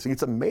beyond amazing.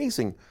 It's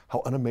amazing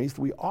how unamazed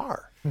we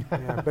are.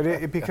 Yeah, but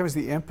it becomes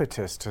the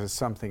impetus to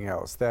something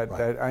else. That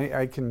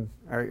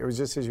it was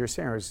just as you were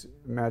saying, I was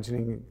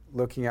imagining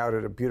looking out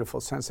at a beautiful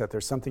sunset.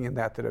 There's something in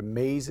that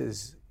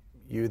amazes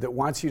you, that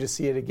wants you to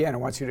see it again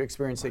and wants you to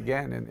experience it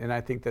again. And I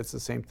think that's the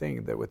same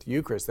thing that with the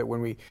Eucharist, that when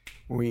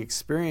we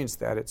experience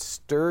that, it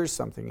stirs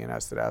something in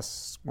us that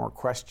asks more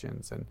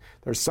questions. And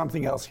there's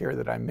something else here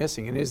that I'm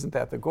missing. And isn't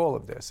that the goal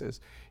of this, is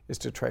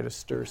to try to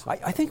stir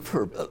something? I think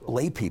for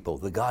lay people,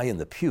 the guy in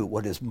the pew,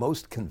 what is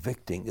most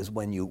convicting is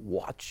when you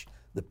watch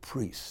the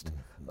priest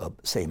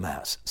say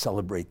Mass,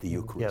 celebrate the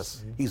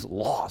Eucharist. Yes. He's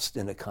lost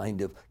in a kind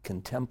of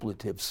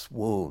contemplative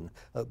swoon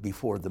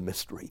before the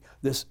mystery.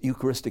 This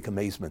Eucharistic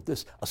amazement,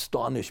 this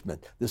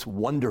astonishment, this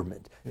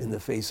wonderment in the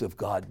face of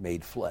God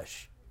made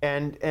flesh.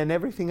 And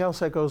everything else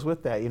that goes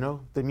with that,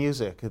 the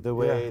music, the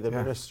way the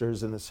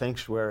ministers in the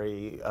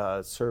sanctuary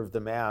serve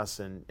the Mass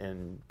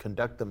and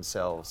conduct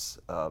themselves.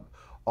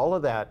 All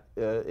of that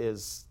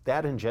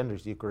that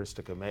engenders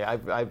Eucharistic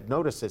amazement. I've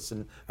noticed this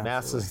in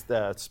Masses,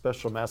 the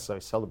special Masses I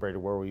celebrated,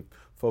 where we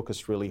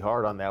focused really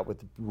hard on that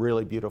with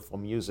really beautiful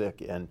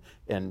music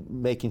and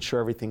making sure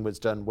everything was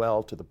done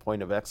well to the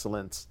point of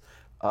excellence.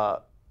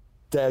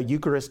 The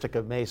Eucharistic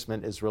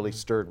amazement is really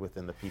stirred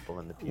within the people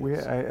in the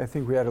pews. I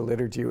think we had a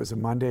liturgy. It was a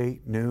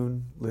Monday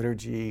noon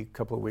liturgy a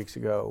couple of weeks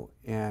ago,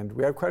 and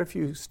we had quite a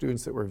few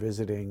students that were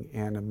visiting,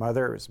 and a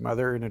mother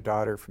and a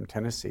daughter from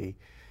Tennessee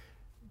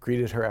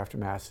greeted her after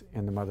Mass,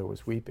 and the mother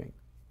was weeping.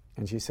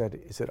 And she said,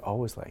 "Is it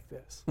always like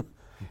this?"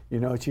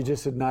 She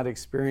just had not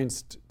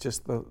experienced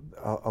just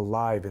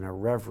alive in a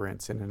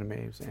reverence and an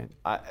amazement.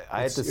 It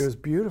was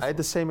beautiful. I had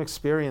the same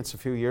experience a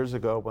few years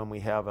ago when we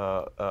have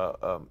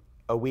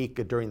a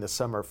week during the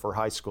summer for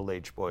high school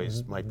age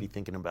boys, might be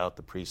thinking about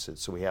the priesthood,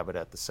 so we have it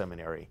at the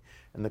seminary.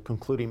 And the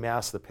concluding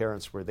Mass, the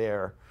parents were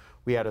there.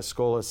 We had a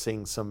schola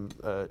sing some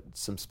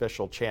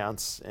special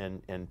chants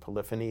and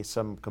polyphony,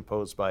 some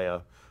composed by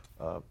a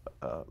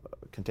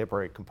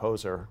contemporary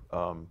composer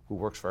who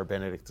works for our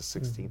Benedict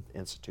XVI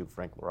Institute,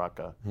 Frank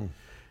LaRocca.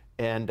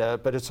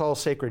 But it's all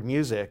sacred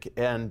music,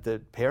 and the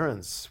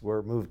parents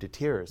were moved to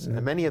tears.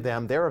 And many of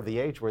them, they're of the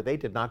age where they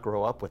did not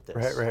grow up with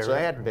this. So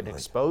they hadn't been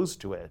exposed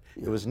to it.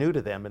 It was new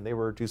to them, and they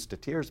were reduced to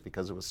tears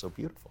because it was so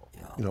beautiful.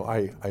 You know,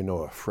 I know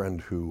a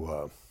friend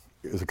who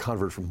is a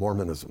convert from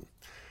Mormonism,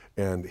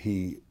 and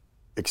he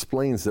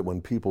explains that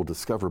when people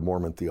discover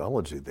Mormon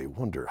theology, they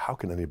wonder, how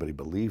can anybody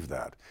believe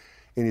that?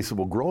 And he said,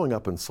 well, growing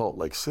up in Salt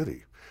Lake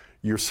City,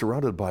 you're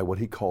surrounded by what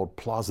he called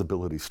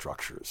plausibility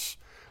structures.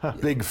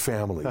 Big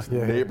families,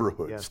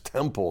 neighborhoods,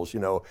 temples, you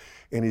know.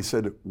 And he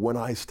said, when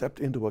I stepped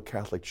into a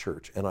Catholic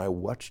church and I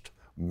watched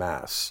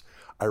Mass,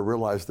 I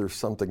realized there's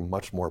something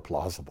much more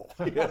plausible.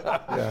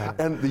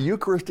 And the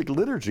Eucharistic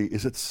liturgy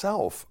is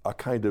itself a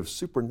kind of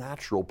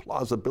supernatural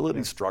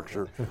plausibility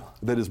structure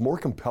that is more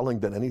compelling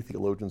than any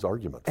theologian's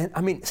argument. And I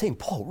mean, St.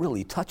 Paul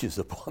really touches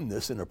upon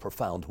this in a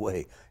profound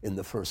way in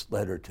the first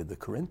letter to the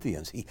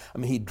Corinthians.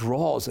 He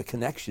draws a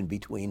connection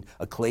between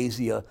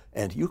ecclesia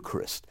and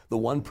Eucharist. The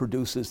one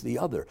produces the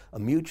other, a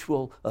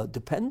mutual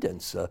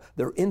dependence.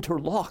 They're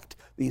interlocked,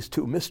 these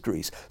two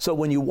mysteries. So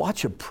when you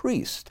watch a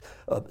priest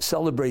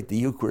celebrate the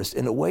Eucharist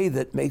in a way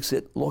that makes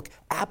it look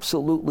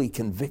absolutely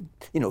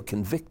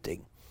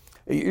convicting,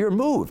 you're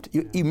moved.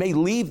 You may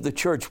leave the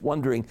church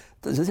wondering,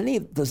 does any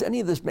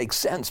of this make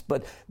sense?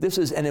 But this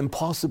is an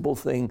impossible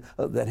thing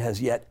that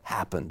has yet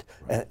happened.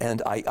 Right.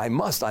 And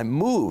I'm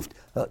moved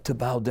to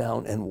bow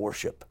down and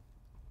worship.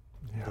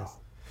 Yeah.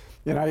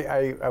 You know,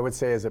 I would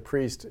say as a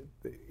priest,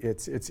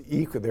 it's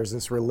equal. There's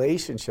this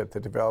relationship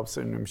that develops,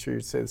 and I'm sure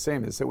you'd say the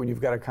same, is that when you've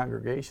got a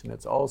congregation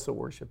that's also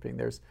worshiping,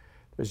 there's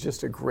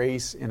just a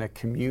grace in a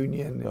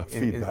communion.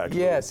 Feedback.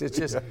 Yes, it's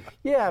just,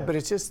 but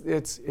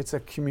it's a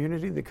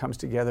community that comes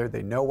together.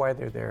 They know why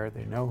they're there.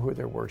 They know who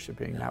they're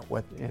worshiping, not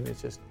what, and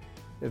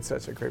it's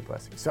such a great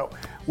blessing. So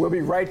we'll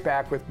be right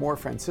back with more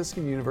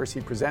Franciscan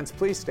University Presents.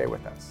 Please stay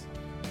with us.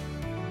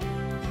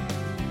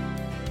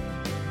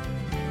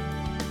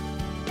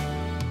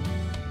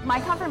 My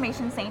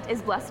confirmation saint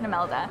is Blessed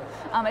Imelda.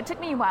 It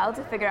took me a while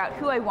to figure out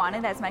who I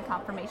wanted as my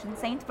confirmation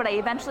saint, but I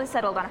eventually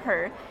settled on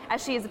her,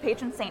 as she is the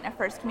patron saint of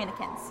First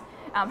Communicants.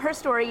 Her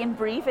story in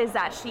brief is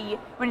that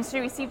when she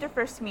received her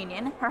First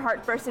Communion, her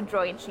heart burst with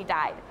joy and she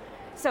died.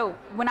 So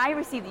when I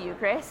receive the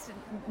Eucharist,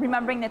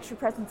 remembering the true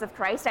presence of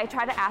Christ, I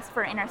try to ask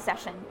for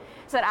intercession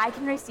so that I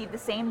can receive the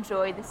same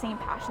joy, the same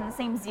passion, the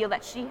same zeal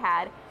that she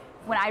had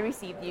when I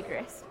received the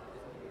Eucharist.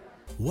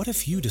 What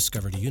if you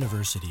discovered a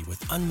university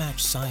with unmatched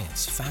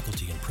science,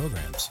 faculty, and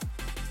programs?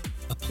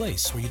 A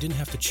place where you didn't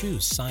have to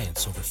choose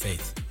science over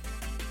faith.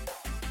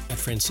 At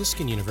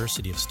Franciscan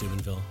University of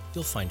Steubenville,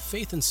 you'll find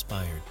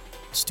faith-inspired,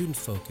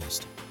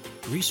 student-focused,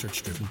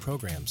 research-driven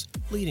programs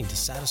leading to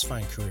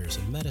satisfying careers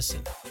in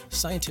medicine,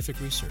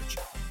 scientific research,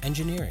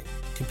 engineering,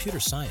 computer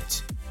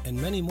science, and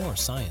many more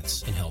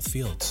science and health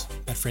fields.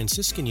 At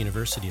Franciscan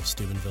University of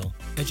Steubenville,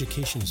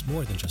 education is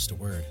more than just a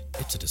word,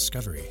 it's a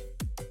discovery.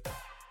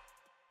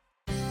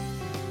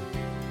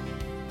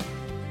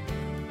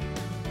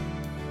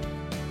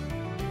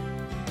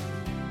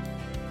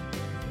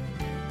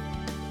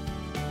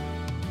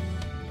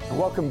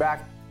 Welcome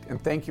back, and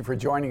thank you for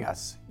joining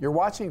us. You're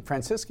watching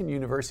Franciscan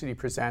University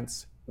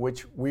Presents,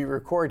 which we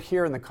record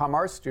here in the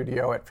ComArt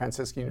studio at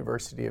Franciscan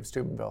University of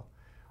Steubenville.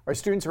 Our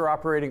students are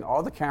operating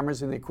all the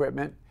cameras and the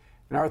equipment,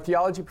 and our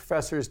theology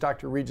professors,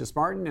 Dr. Regis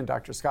Martin and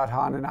Dr. Scott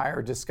Hahn, and I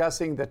are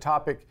discussing the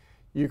topic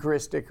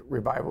Eucharistic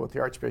revival with the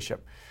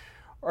Archbishop.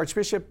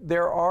 Archbishop,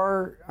 there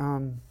are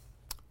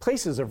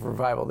places of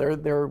revival.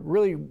 There are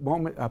really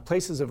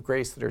places of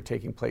grace that are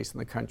taking place in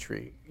the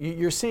country.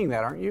 You're seeing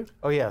that, aren't you?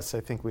 Oh yes,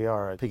 I think we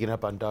are. Picking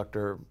up on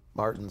Dr.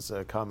 Martin's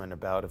comment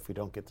about if we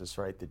don't get this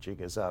right, the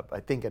jig is up. I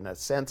think in a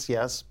sense,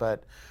 yes,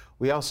 but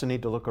we also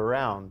need to look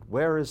around.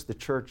 Where is the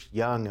church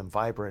young and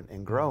vibrant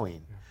and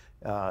growing?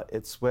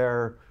 It's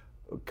where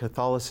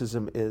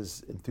Catholicism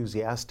is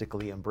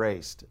enthusiastically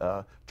embraced.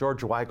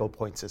 George Weigel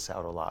points this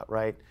out a lot,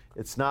 right?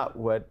 It's not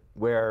what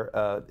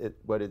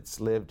it's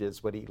lived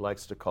is what he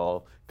likes to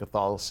call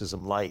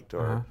Catholicism light,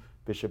 or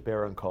Bishop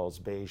Barron calls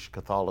beige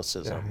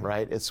Catholicism,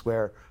 right? It's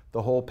where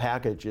the whole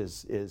package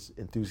is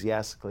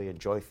enthusiastically and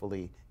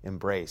joyfully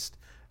embraced.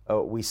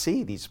 We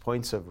see these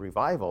points of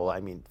revival. I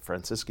mean,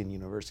 Franciscan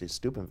University of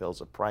Steubenville is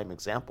a prime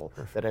example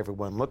that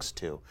everyone looks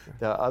to.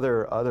 The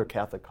other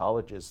Catholic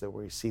colleges that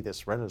we see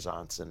this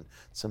renaissance, and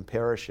some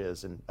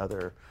parishes and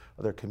other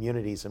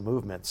communities and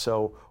movements.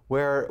 So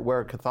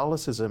where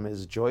Catholicism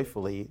is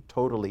joyfully,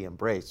 totally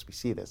embraced, we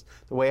see this.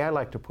 The way I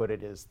like to put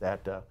it is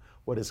that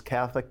what is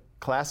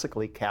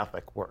classically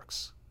Catholic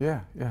works.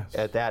 Yeah,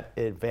 yes. That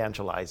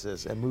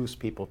evangelizes and moves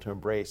people to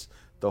embrace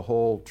the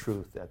whole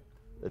truth that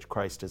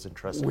Christ has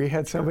entrusted. We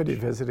had somebody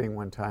visiting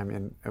one time,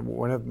 and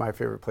one of my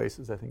favorite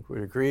places, I think we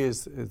would agree,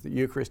 is the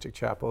Eucharistic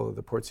Chapel of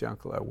the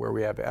Porciuncula, where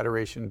we have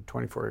adoration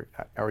 24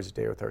 hours a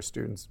day with our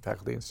students,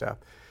 faculty, and staff.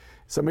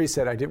 Somebody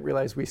said, I didn't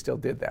realize we still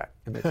did that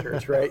in the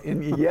church, right?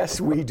 And yes,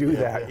 we do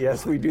that.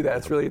 Yes, we do that.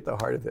 It's really at the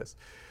heart of this.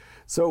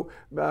 So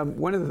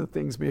one of the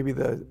things, maybe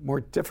the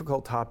more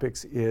difficult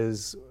topics,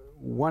 is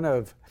one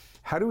of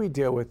how do we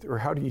deal with, or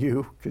how do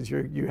you, because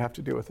you have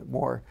to deal with it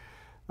more,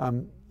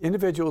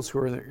 individuals who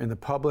are in the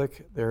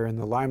public, they're in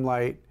the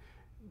limelight,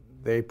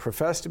 they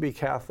profess to be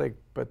Catholic,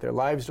 but their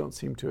lives don't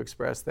seem to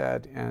express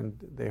that,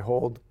 and they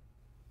hold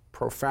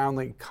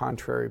profoundly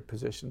contrary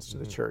positions to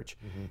the church.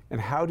 And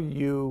how do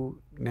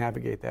you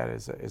navigate that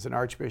as an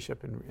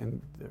archbishop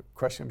in the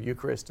question of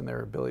Eucharist and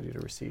their ability to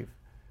receive?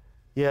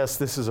 Yes,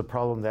 this is a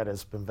problem that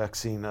has been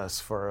vexing us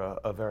for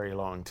a very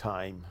long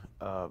time.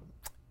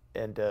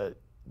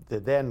 The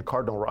then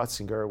Cardinal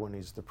Ratzinger, when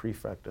he's the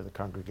prefect of the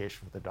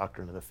Congregation for the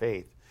Doctrine of the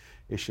Faith,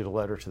 issued a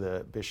letter to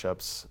the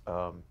bishops.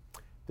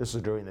 This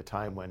was during the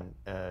time when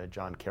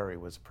John Kerry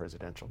was a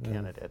presidential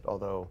candidate,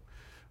 although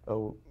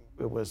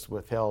it was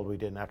withheld. We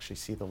didn't actually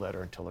see the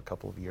letter until a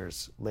couple of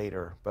years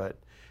later. But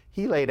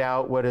he laid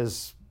out what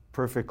is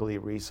perfectly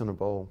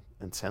reasonable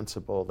and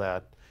sensible,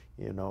 that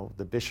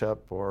the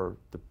bishop or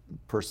the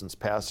person's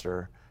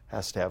pastor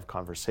has to have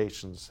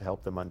conversations,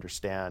 help them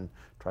understand,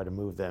 try to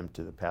move them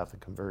to the path of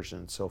conversion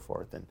and so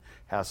forth, and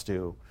has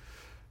to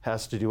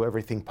do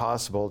everything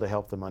possible to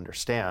help them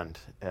understand.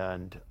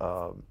 And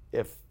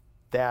if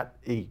that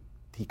he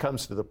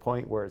comes to the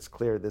point where it's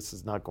clear this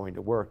is not going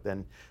to work,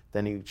 then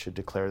he should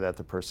declare that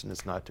the person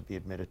is not to be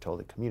admitted to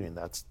Holy Communion.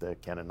 That's the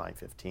Canon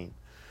 915.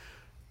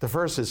 The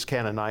first is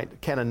Canon 9.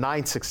 Canon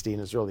 916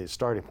 is really the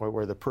starting point,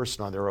 where the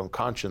person on their own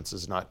conscience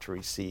is not to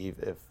receive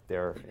if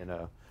they're in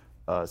a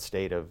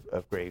state of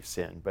grave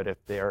sin. But if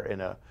they're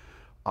in a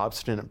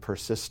obstinate,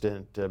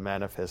 persistent,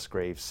 manifest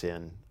grave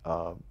sin,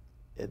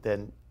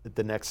 then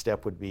the next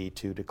step would be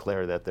to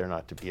declare that they're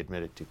not to be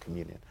admitted to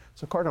communion.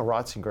 So Cardinal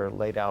Ratzinger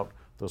laid out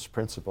those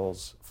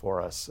principles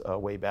for us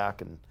way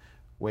back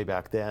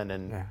then,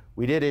 and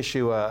we did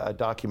issue a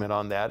document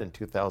on that in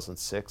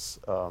 2006.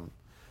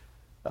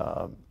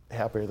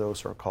 Happy are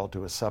those who are called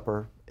to a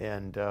supper,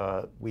 and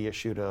we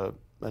issued an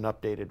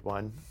updated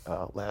one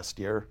last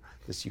year,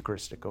 this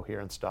Eucharistic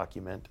coherence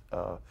document.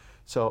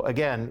 So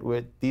again,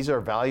 these are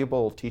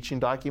valuable teaching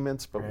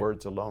documents, but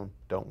words alone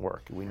don't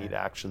work. We need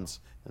actions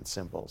and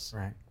symbols.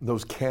 Right.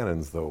 Those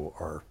canons, though,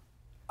 are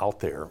out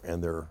there,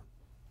 and they're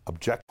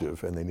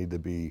objective, and they need to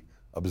be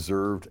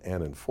observed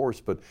and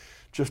enforced. But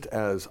just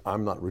as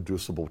I'm not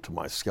reducible to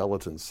my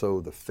skeleton, so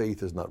the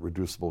faith is not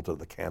reducible to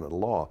the canon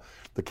law.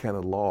 The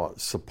canon law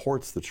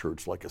supports the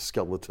church like a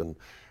skeleton,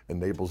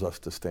 enables us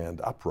to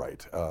stand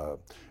upright.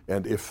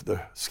 And if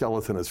the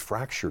skeleton is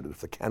fractured, if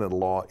the canon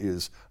law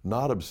is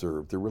not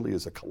observed, there really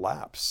is a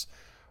collapse.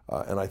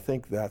 And I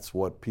think that's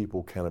what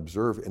people can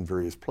observe in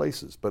various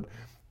places. But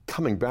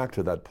coming back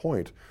to that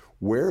point,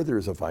 where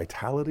there's a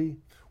vitality,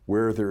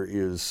 where there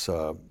is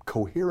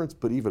coherence,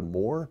 but even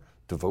more,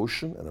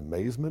 devotion and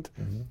amazement.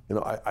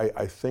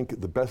 I think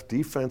the best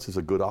defense is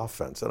a good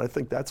offense. And I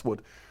think that's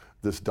what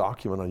this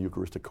document on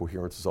Eucharistic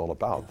coherence is all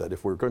about, that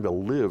if we're going to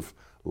live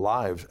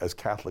lives as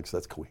Catholics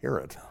that's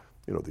coherent,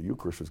 the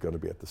Eucharist is going to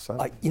be at the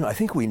center. I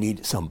think we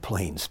need some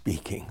plain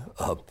speaking.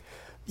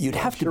 You'd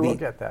have to be we'll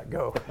get that.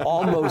 Go.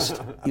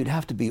 You'd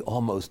have to be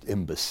almost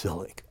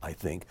imbecilic, I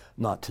think,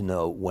 not to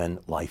know when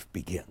life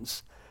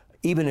begins.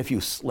 Even if you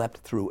slept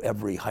through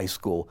every high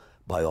school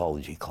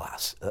biology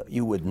class,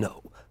 you would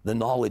know. The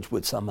knowledge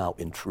would somehow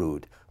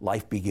intrude.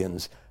 Life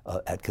begins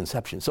at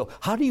conception. So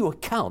how do you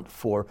account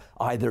for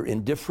either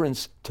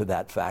indifference to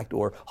that fact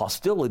or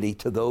hostility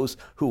to those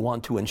who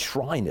want to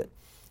enshrine it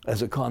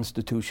as a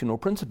constitutional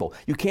principle?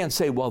 You can't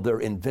say, well, they're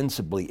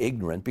invincibly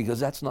ignorant, because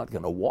that's not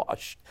going to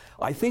wash.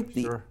 I think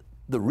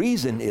the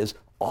reason is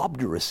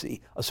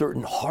obduracy, a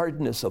certain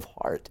hardness of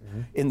heart.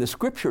 In the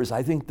scriptures,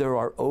 I think there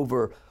are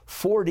over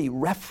 40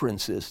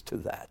 references to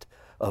that.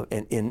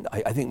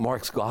 I think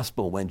Mark's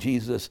gospel, when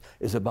Jesus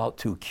is about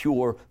to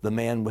cure the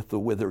man with the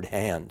withered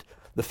hand,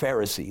 the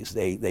Pharisees,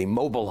 they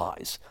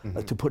mobilize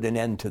to put an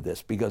end to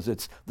this, because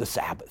it's the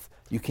Sabbath.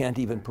 You can't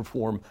even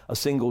perform a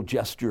single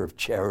gesture of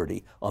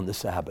charity on the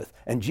Sabbath.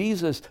 And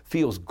Jesus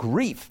feels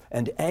grief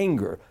and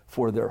anger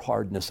for their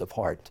hardness of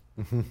heart.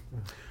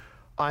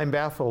 I'm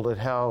baffled at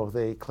how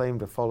they claim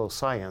to follow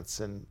science.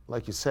 And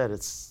like you said,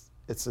 it's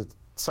a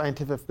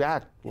scientific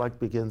fact, life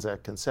begins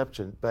at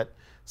conception. But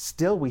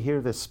still we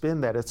hear this spin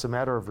that it's a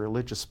matter of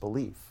religious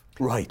belief.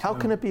 Right. How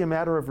can it be a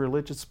matter of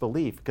religious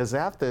belief? Because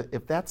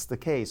if that's the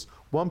case,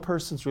 one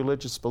person's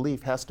religious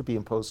belief has to be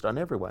imposed on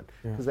everyone.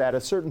 Because at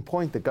a certain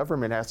point, the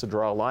government has to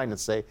draw a line and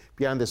say,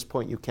 beyond this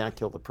point, you can't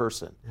kill the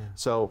person.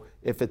 So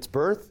if it's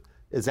birth,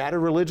 is that a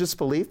religious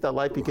belief that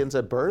life begins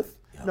at birth?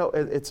 No,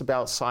 it's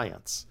about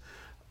science.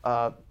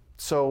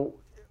 So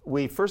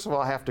we first of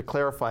all have to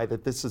clarify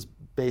that this is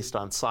based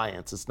on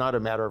science. It's not a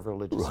matter of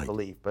religious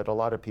belief, but a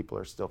lot of people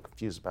are still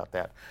confused about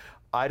that.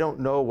 I don't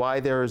know why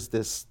there's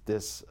this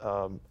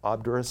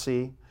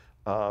obduracy.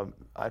 I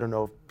don't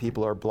know if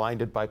people are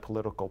blinded by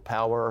political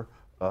power,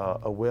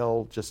 a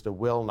will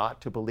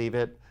not to believe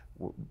it,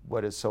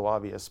 what is so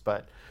obvious.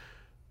 But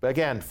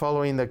again,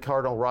 following the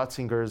Cardinal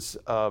Ratzinger's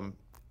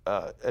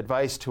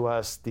advice to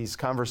us, these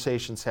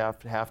conversations have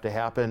to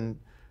happen.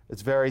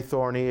 It's very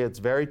thorny, it's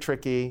very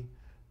tricky.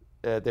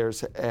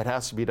 it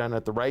has to be done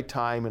at the right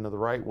time and in the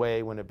right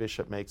way when a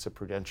bishop makes a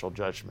prudential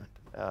judgment.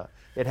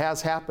 It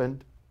has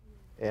happened,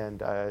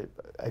 and I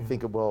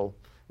think it will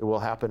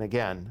happen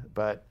again,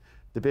 but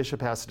the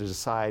bishop has to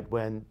decide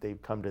when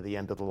they've come to the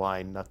end of the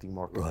line, nothing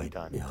more can be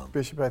done. Yeah.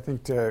 Bishop, I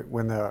think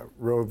when the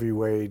Roe v.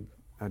 Wade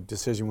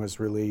decision was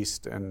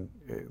released and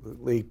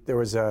leaked, there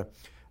was a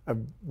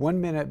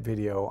 1-minute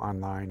video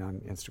online on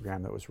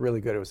Instagram that was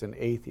really good. It was an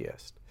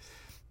atheist,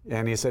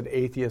 and he said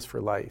 "atheist for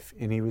life,"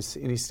 and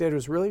he said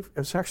it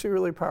was actually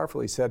really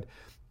powerful. He said,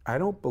 "I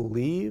don't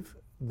believe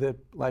that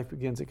life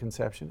begins at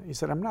conception." He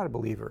said, "I'm not a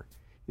believer."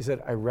 He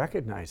said, "I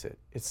recognize it.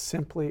 It's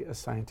simply a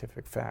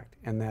scientific fact,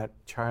 and that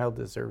child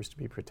deserves to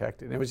be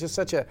protected." And it was just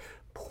such a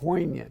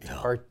poignant,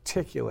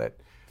 articulate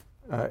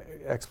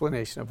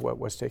explanation of what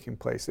was taking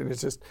place. And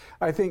it's just,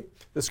 I think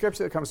the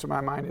scripture that comes to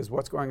my mind is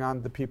what's going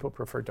on. The people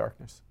prefer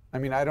darkness. I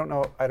mean, I don't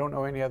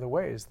know any other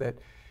way. Is that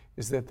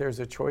there's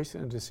a choice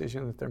and a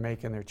decision that they're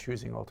making. They're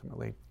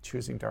ultimately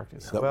choosing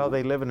darkness. Well,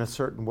 they live in a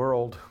certain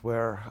world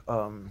where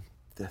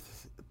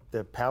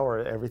the power,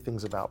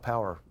 everything's about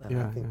power. And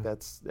I think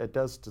it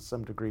does to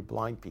some degree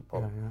blind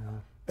people.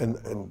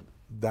 And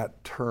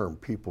that term,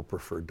 people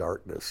prefer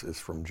darkness, is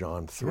from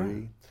John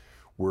 3,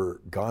 where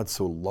God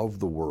so loved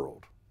the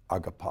world,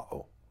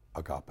 agapao,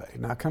 agape.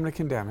 Did not come to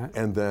condemn it.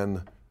 And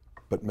then,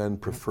 but men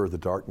prefer the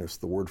darkness.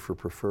 The word for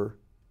prefer,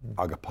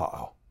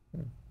 agapao.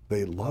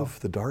 They love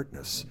the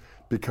darkness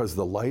because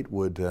the light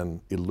would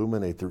then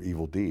illuminate their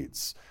evil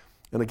deeds.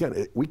 And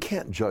again, we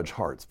can't judge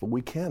hearts, but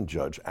we can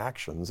judge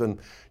actions. And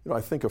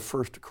I think of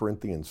 1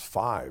 Corinthians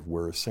 5,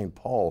 where St.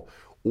 Paul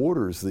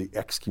orders the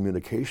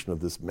excommunication of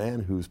this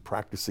man who's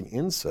practicing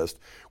incest,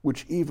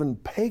 which even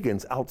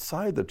pagans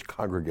outside the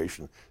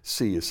congregation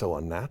see as so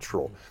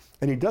unnatural.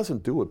 And he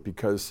doesn't do it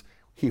because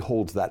he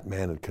holds that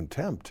man in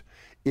contempt.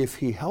 If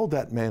he held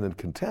that man in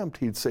contempt,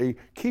 he'd say,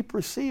 keep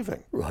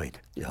receiving. Right.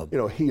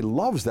 He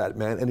loves that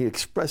man, and he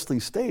expressly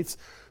states,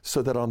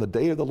 so that on the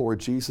day of the Lord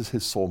Jesus,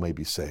 his soul may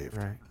be saved.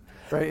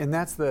 Right, and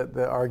that's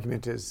the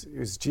argument is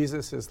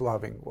Jesus is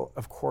loving. Well,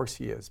 of course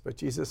he is, but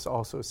Jesus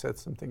also said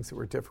some things that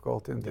were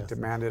difficult and that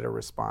demanded a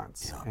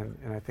response. And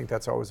I think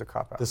that's always a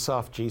cop-out. The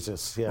soft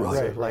Jesus,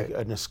 like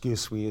an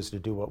excuse we use to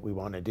do what we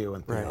want to do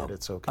and think that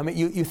it's okay. I mean,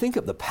 you think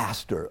of the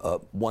pastor,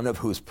 one of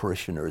whose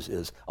parishioners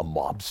is a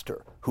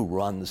mobster who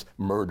runs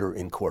Murder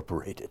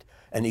Incorporated.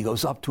 And he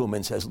goes up to him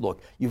and says,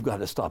 look, you've got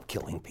to stop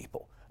killing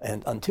people.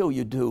 And until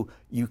you do,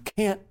 you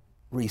can't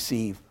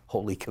receive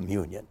Holy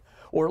Communion.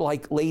 Or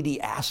like Lady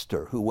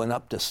Astor, who went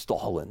up to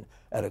Stalin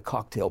at a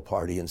cocktail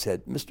party and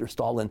said, Mr.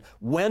 Stalin,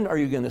 when are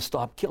you going to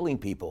stop killing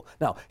people?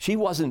 Now, she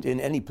wasn't in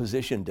any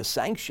position to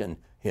sanction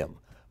him,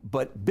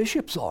 but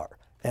bishops are.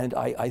 And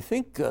I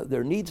think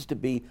there needs to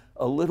be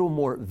a little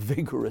more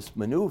vigorous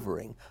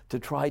maneuvering to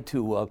try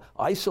to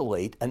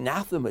isolate,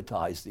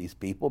 anathematize these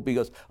people,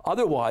 because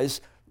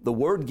otherwise the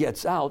word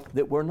gets out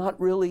that we're not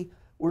really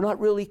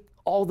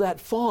all that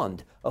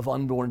fond of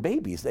unborn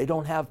babies. They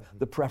don't have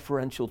the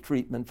preferential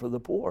treatment for the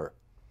poor.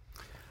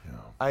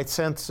 I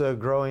sense a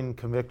growing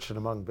conviction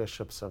among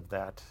bishops of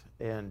that.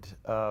 And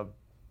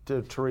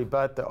to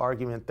rebut the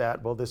argument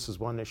that, well, this is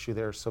one issue,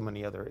 there are so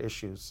many other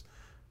issues.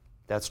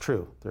 That's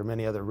true. There are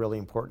many other really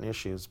important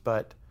issues,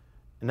 but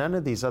none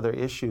of these other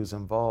issues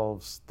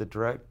involves the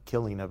direct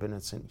killing of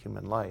innocent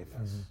human life.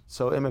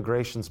 So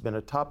immigration's been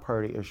a top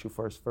priority issue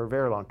for us for a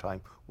very long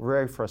time. We're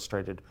very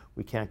frustrated.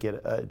 We can't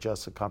get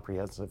just a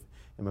comprehensive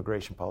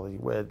immigration policy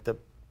with the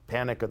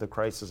panic of the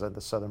crisis at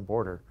the southern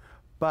border.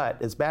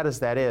 But as bad as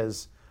that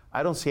is,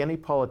 I don't see any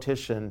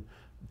politician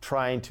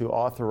trying to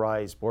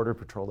authorize Border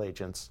Patrol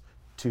agents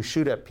to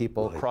shoot at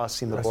people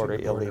crossing the border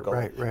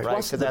illegally.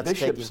 Plus, the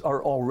bishops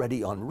are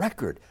already on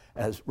record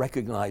as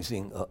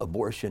recognizing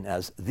abortion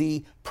as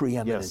the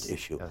preeminent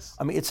issue.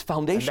 I mean, it's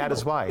foundational. And that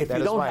is why. If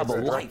you don't have a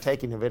life,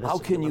 how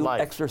can you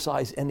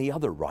exercise any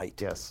other right?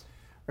 Yes.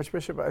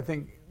 Archbishop, I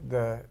think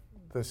the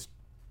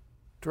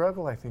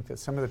struggle that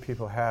some of the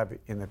people have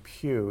in the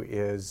pew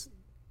is,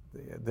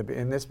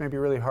 and this may be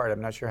really hard,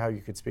 I'm not sure how you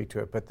could speak to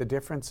it, but the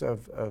difference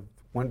of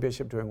one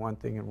bishop doing one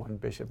thing and one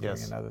bishop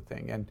doing another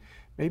thing. And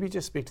maybe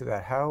just speak to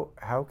that.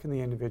 How can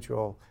the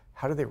individual,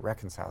 how do they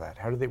reconcile that?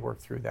 How do they work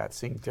through that,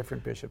 seeing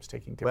different bishops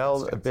taking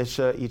different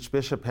stances? Each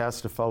bishop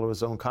has to follow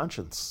his own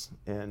conscience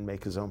and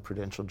make his own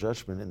prudential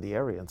judgment in the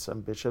area. And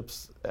some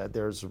bishops,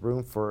 there's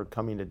room for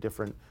coming to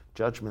different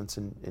judgments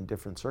in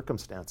different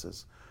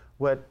circumstances.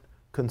 What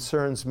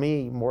concerns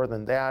me more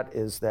than that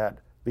is that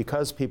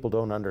because people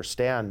don't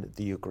understand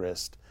the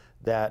Eucharist,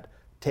 that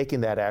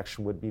taking that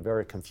action would be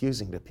very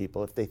confusing to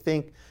people. If they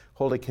think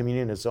Holy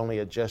Communion is only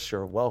a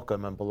gesture of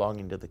welcome and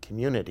belonging to the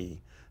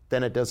community,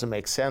 then it doesn't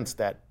make sense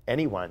that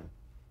anyone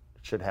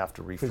should have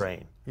to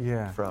refrain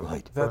from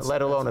it,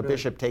 let alone a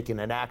bishop taking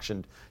an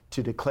action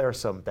to declare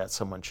that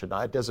someone should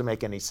not. It doesn't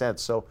make any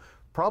sense. So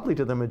probably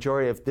to the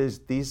majority, if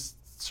these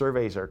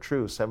surveys are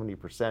true,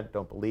 70%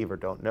 don't believe or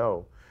don't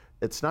know,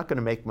 it's not going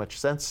to make much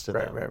sense to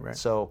them.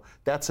 So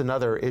that's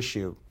another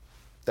issue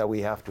that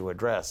we have to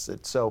address.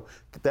 So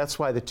that's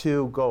why the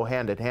two go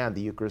hand in hand,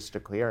 the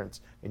Eucharistic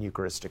coherence and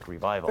Eucharistic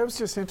revival. That was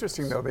just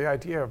interesting, though, the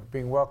idea of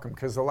being welcome,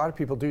 because a lot of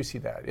people do see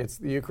that. It's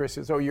the Eucharist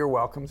is, oh, you're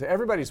welcome. So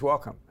everybody's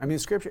welcome. I mean, in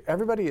Scripture,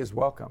 everybody is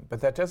welcome, but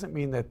that doesn't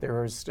mean that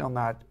there is still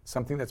not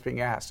something that's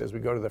being asked as we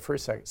go to the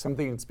first second,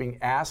 something that's being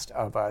asked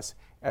of us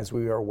as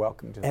we are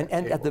welcomed to the table.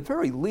 And at the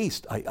very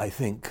least, I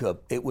think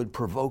it would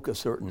provoke a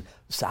certain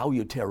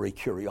salutary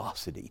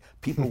curiosity.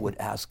 People would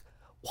ask,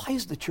 why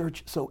is the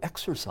church so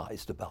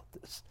exercised about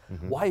this?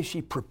 Mm-hmm. Why is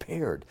she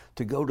prepared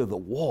to go to the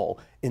wall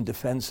in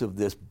defense of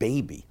this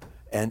baby?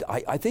 And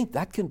I think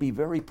that can be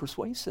very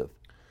persuasive.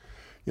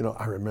 You know,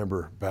 I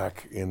remember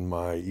back in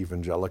my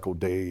evangelical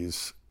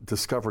days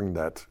discovering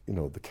that, you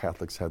know, the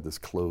Catholics had this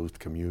closed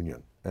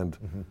communion,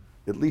 and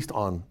at least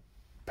on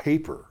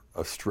paper,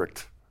 a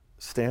strict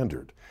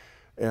standard.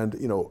 And,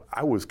 you know,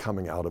 I was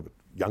coming out of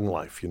young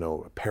life, you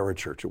know, a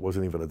parachurch. It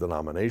wasn't even a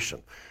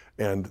denomination.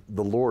 And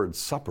the Lord's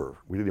Supper,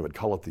 we didn't even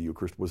call it the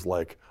Eucharist, was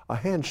like a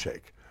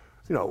handshake.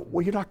 You know,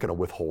 well, you're not going to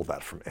withhold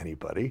that from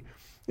anybody.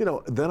 You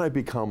know, then I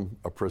become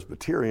a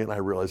Presbyterian. I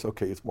realize,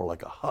 okay, it's more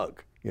like a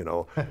hug, you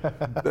know.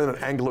 Then an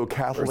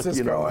Anglo-Catholic,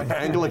 you know,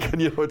 Anglican,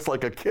 you know, it's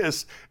like a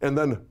kiss. And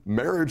then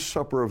marriage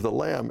supper of the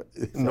Lamb.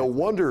 No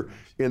wonder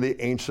in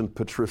the ancient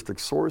patristic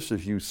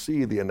sources you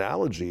see the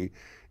analogy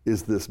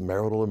is this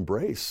marital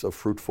embrace of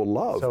fruitful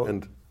love. So,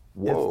 and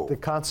whoa. It's the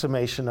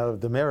consummation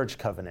of the marriage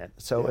covenant.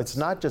 So it's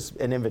not just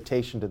an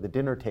invitation to the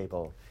dinner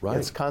table. Right.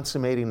 It's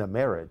consummating a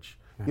marriage.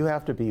 You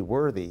have to be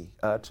worthy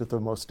to the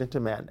most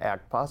intimate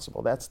act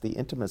possible. That's the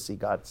intimacy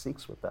God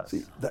seeks with us.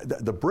 See,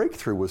 the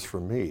breakthrough was for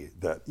me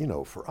that, you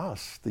know, for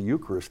us, the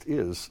Eucharist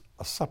is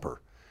a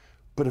supper.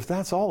 But if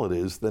that's all it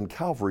is, then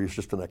Calvary is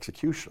just an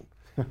execution.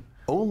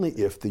 Only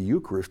if the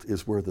Eucharist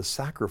is where the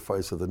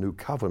sacrifice of the new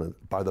covenant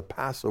by the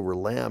Passover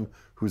lamb,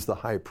 who's the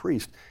high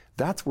priest,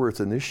 that's where it's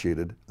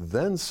initiated,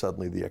 then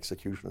suddenly the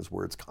execution is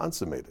where it's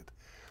consummated.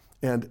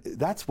 And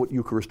that's what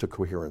Eucharistic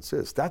coherence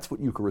is. That's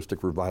what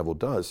Eucharistic revival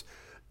does.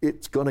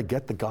 It's going to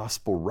get the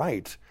gospel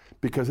right,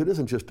 because it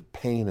isn't just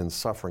pain and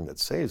suffering that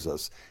saves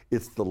us.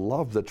 It's the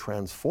love that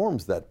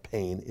transforms that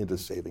pain into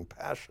saving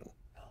passion.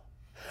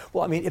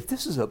 Well, I mean, if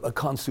this is a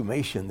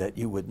consummation that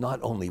you would not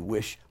only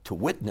wish to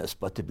witness,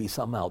 but to be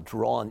somehow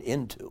drawn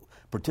into,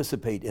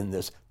 participate in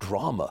this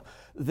drama,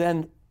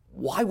 then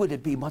why would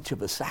it be much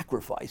of a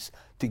sacrifice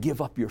to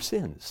give up your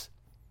sins?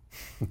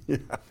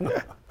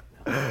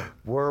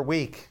 We're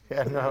weak,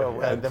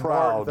 and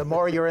proud. The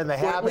more you're in the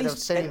habit of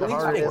sinning, the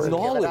harder it is to give it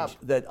up. Acknowledge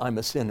that I'm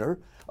a sinner,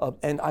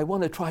 and I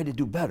want to try to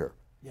do better.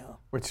 Yeah.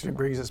 Which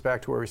brings us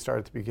back to where we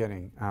started at the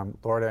beginning.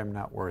 Lord, I'm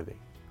not worthy.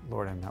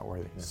 Lord, I'm not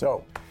worthy.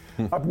 So,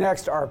 up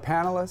next, our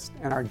panelists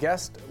and our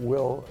guest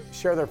will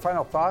share their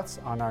final thoughts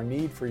on our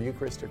need for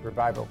Eucharistic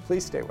revival.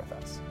 Please stay with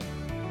us.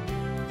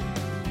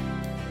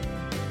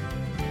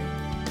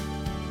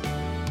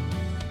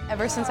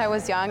 Ever since I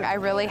was young, I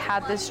really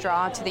had this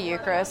draw to the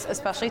Eucharist,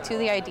 especially to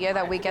the idea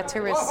that we get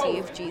to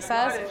receive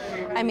Jesus.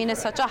 I mean,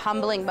 it's such a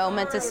humbling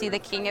moment to see the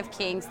King of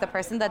Kings, the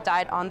person that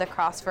died on the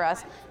cross for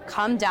us,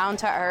 come down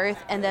to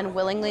earth and then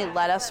willingly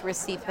let us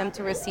receive him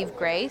to receive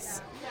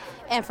grace.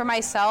 And for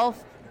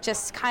myself,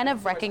 just kind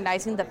of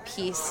recognizing the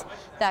peace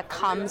that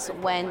comes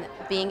when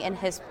being in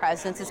his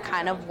presence is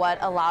kind of what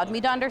allowed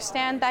me to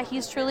understand that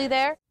he's truly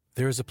there.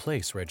 There is a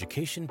place where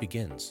education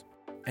begins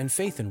and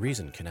faith and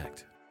reason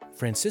connect.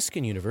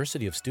 Franciscan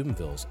University of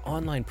Steubenville's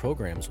online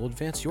programs will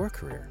advance your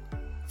career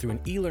through an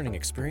e-learning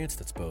experience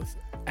that's both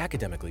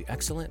academically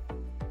excellent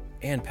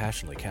and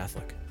passionately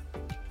Catholic.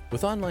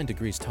 With online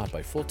degrees taught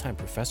by full-time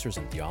professors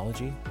in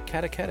theology,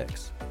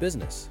 catechetics,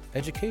 business,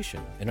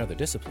 education, and other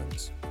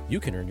disciplines, you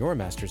can earn your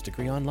master's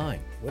degree online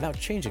without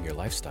changing your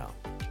lifestyle.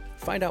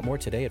 Find out more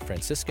today at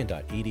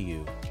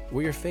franciscan.edu,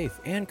 where your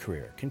faith and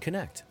career can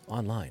connect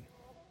online.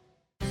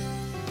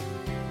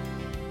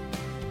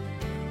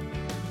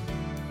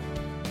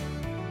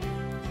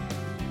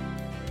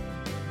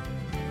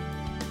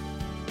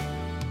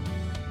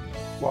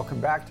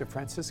 Welcome back to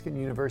Franciscan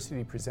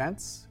University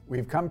Presents.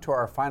 We've come to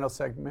our final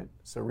segment,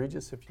 so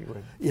Regis, if you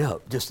would. Yeah,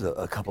 just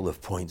a couple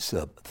of points.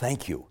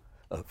 Thank you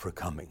for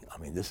coming. I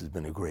mean, this has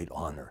been a great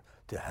honor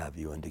to have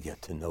you and to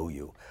get to know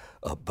you.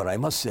 But I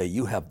must say,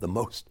 you have the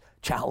most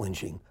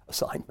challenging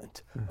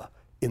assignment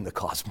in the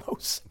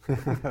cosmos.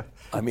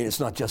 I mean, it's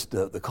not just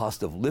the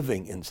cost of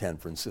living in San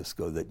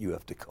Francisco that you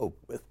have to cope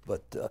with,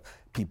 but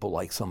people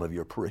like some of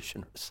your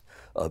parishioners.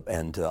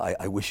 And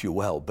I wish you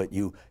well, but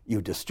you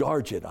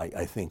discharge it,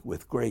 I think,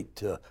 with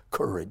great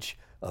courage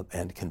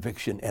and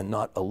conviction, and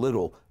not a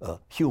little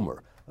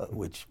humor,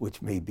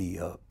 which may be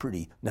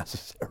pretty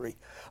necessary.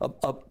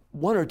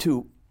 One or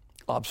two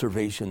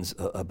observations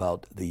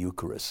about the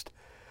Eucharist.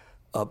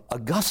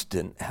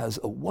 Augustine has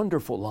a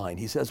wonderful line.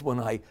 He says,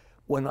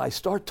 when I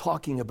start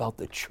talking about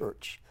the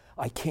church,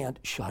 I can't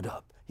shut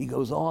up. He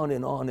goes on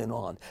and on and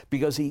on,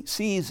 because he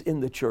sees in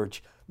the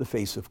church the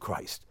face of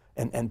Christ.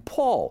 And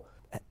Paul,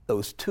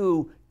 those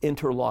two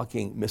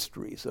interlocking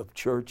mysteries of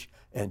church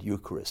and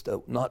Eucharist,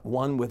 not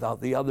one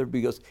without the other,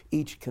 because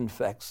each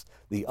confects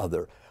the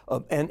other.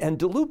 And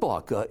de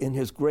Lubac, in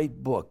his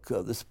great book,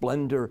 The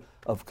Splendor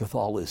of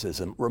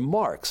Catholicism,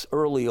 remarks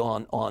early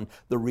on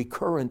the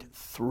recurrent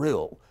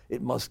thrill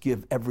it must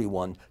give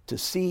everyone to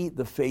see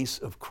the face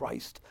of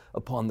Christ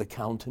upon the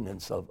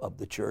countenance of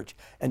the church,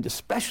 and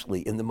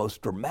especially in the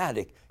most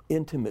dramatic,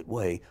 intimate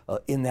way,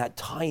 in that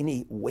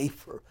tiny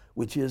wafer,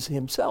 which is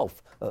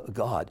himself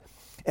God.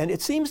 And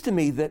it seems to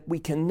me that we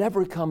can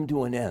never come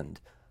to an end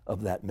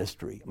of that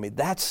mystery. I mean,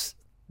 that's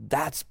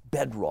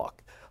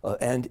bedrock.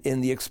 And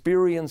in the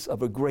experience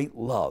of a great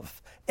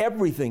love,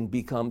 everything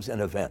becomes an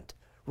event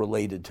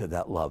related to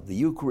that love. The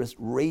Eucharist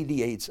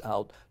radiates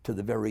out to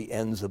the very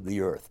ends of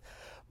the earth.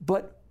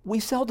 But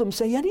we seldom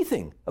say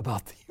anything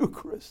about the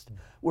Eucharist.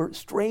 We're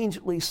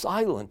strangely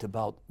silent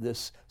about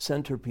this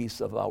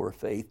centerpiece of our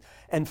faith.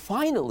 And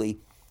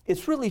finally,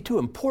 it's really too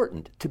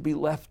important to be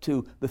left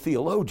to the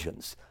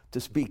theologians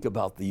to speak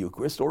about the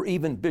Eucharist, or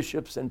even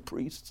bishops and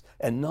priests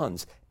and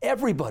nuns.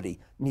 Everybody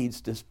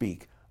needs to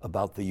speak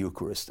about the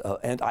Eucharist.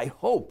 And I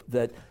hope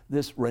that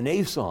this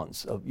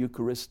renaissance of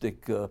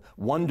Eucharistic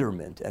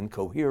wonderment and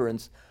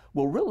coherence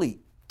will really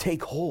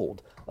take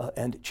hold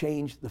and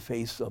change the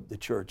face of the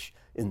Church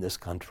in this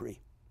country.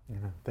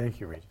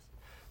 Thank you, Regis.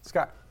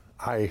 Scott.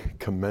 I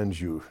commend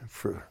you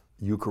for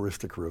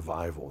Eucharistic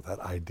revival, that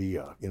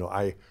idea. You know,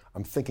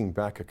 I'm thinking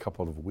back a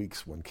couple of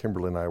weeks when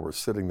Kimberly and I were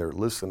sitting there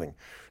listening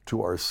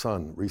to our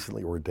son,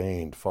 recently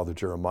ordained, Father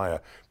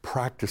Jeremiah,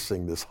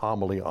 practicing this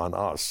homily on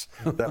us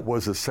that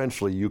was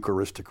essentially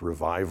Eucharistic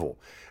revival.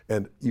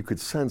 And you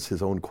could sense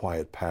his own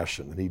quiet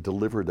passion, and he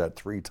delivered that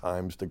 3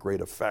 times to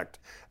great effect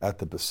at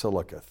the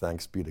Basilica,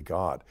 thanks be to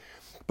God.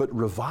 But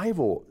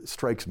revival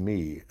strikes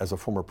me, as a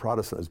former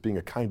Protestant, as being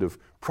a kind of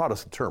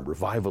Protestant term,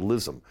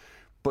 revivalism.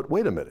 But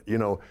wait a minute, you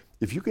know,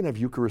 if you can have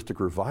Eucharistic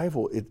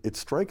revival, it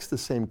strikes the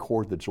same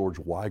chord that George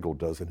Weigel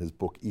does in his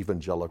book,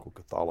 Evangelical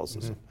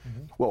Catholicism.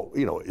 Mm-hmm. Well,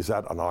 you know, is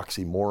that an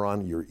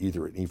oxymoron? You're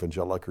either an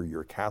evangelical or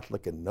you're a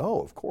Catholic? And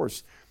no, of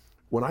course.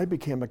 When I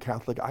became a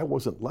Catholic, I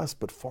wasn't less,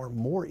 but far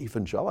more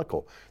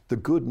evangelical. The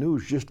good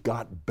news just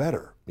got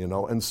better, you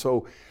know? And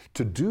so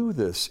to do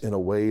this in a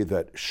way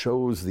that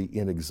shows the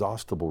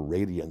inexhaustible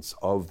radiance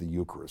of the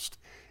Eucharist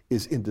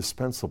is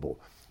indispensable,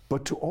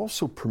 but to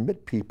also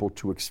permit people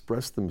to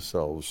express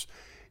themselves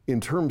in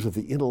terms of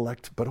the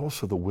intellect, but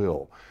also the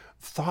will,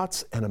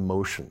 thoughts and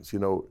emotions. You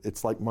know,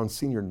 it's like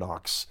Monsignor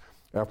Knox,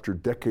 after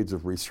decades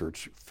of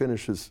research,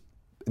 finishes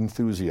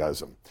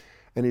enthusiasm.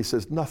 And he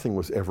says, nothing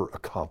was ever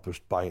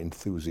accomplished by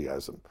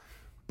enthusiasm.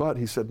 But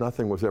he said,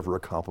 nothing was ever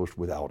accomplished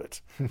without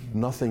it.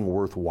 Nothing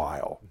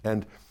worthwhile.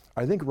 And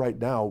I think right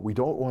now, we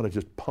don't want to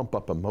just pump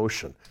up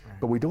emotion,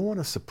 but we don't want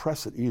to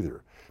suppress it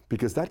either,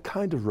 because that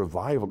kind of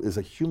revival is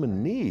a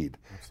human need.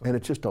 Absolutely. And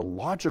it's just a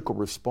logical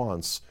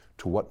response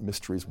to what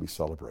mysteries we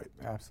celebrate.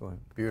 Absolutely.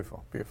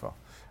 Beautiful, beautiful.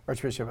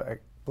 Archbishop, a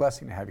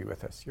blessing to have you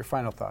with us. Your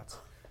final thoughts.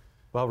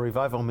 Well,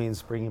 revival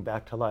means bringing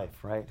back to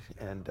life, right?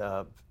 And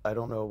I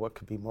don't know what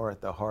could be more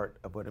at the heart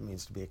of what it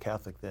means to be a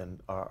Catholic than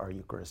our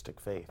Eucharistic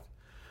faith.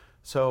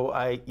 So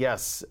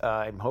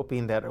I'm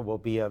hoping that it will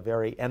be a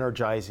very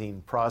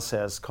energizing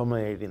process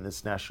culminating in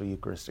this National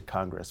Eucharistic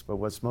Congress. But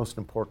what's most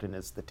important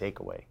is the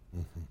takeaway,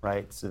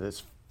 right? So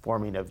this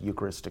forming of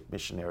Eucharistic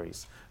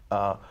missionaries,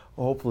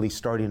 hopefully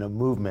starting a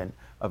movement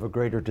of a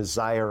greater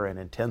desire and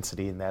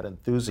intensity in that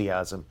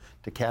enthusiasm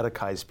to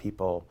catechize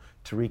people,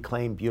 to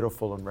reclaim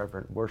beautiful and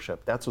reverent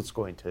worship. That's what's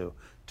going to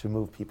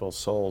move people's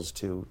souls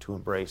to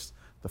embrace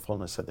the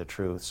fullness of the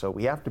truth. So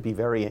we have to be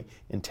very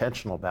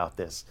intentional about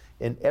this.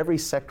 In every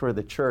sector of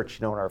the church,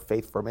 you know, in our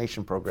faith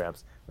formation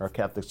programs, in our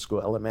Catholic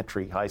school,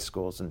 elementary, high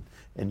schools,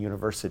 and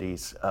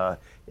universities,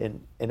 in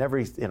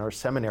our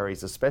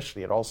seminaries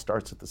especially, it all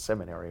starts at the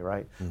seminary,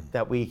 right?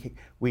 That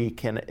we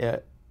can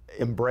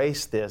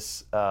embrace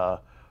this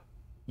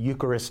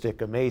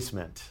Eucharistic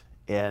amazement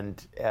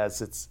and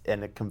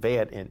convey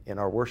it in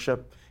our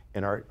worship,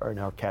 in our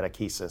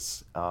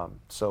catechesis,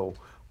 so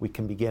we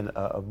can begin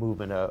a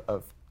movement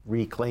of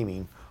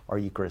reclaiming our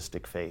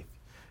Eucharistic faith.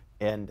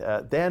 And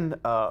then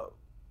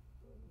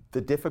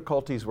the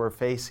difficulties we're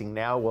facing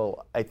now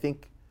will, I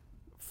think,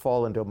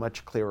 fall into a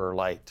much clearer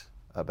light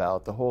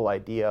about the whole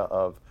idea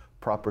of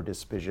proper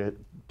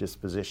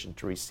disposition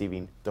to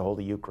receiving the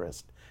Holy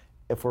Eucharist.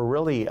 If we're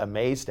really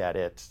amazed at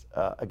it,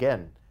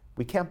 again,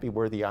 we can't be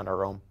worthy on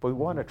our own, but we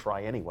want to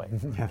try anyway,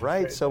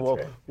 right?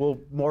 So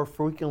we'll more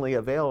frequently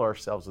avail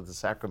ourselves of the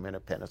sacrament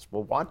of penance.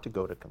 We'll want to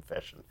go to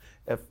confession.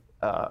 If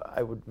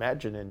I would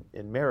imagine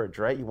in marriage,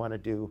 right, you want to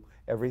do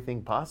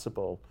everything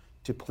possible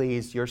to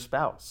please your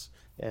spouse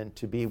and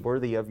to be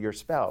worthy of your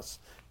spouse,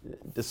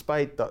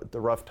 despite the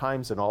rough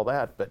times and all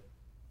that, but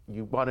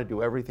you want to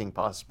do everything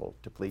possible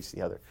to please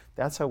the other.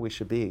 That's how we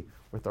should be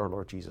with our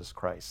Lord Jesus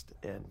Christ.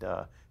 And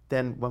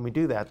then when we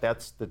do that,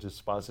 that's the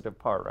dispositive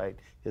part, right?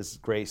 His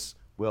grace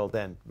will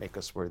then make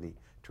us worthy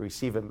to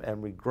receive him,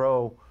 and we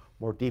grow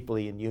more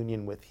deeply in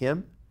union with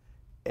him.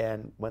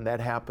 And when that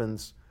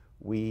happens,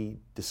 we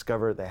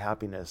discover the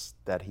happiness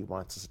that he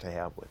wants us to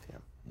have with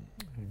him.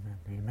 Amen.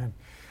 Amen.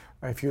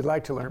 If you'd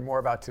like to learn more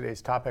about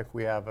today's topic,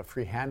 we have a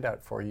free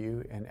handout for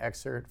you, an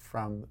excerpt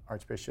from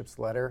Archbishop's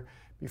letter.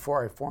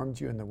 Before I formed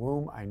you in the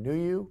womb, I knew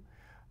you.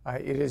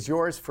 It is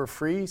yours for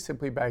free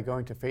simply by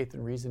going to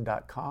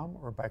faithandreason.com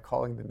or by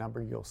calling the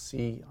number you'll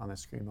see on the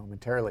screen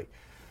momentarily.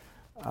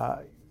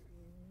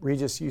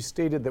 Regis, you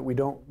stated that we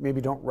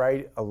don't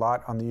write a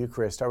lot on the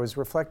Eucharist. I was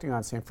reflecting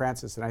on St.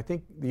 Francis, and I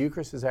think the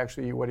Eucharist is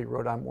actually what he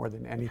wrote on more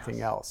than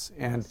anything else.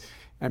 And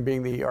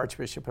being the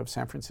Archbishop of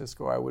San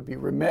Francisco, I would be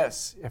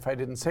remiss if I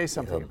didn't say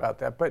something about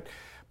that. But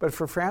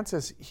for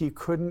Francis, he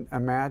couldn't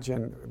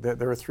imagine that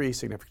there were three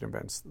significant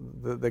events: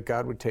 that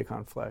God would take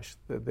on flesh,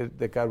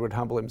 that God would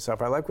humble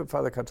himself. I like what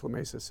Father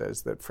Cantalamessa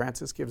says, that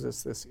Francis gives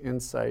us this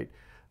insight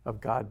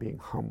of God being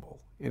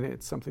humble. And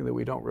it's something that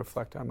we don't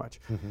reflect on much.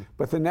 Mm-hmm.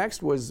 But the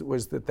next was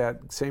that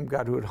same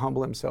God who would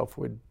humble himself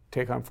would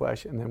take on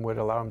flesh and then would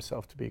allow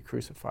himself to be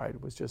crucified.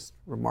 It was just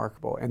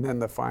remarkable. And then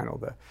the final,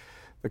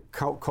 the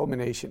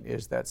culmination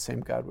is that same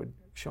God would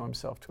show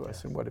himself to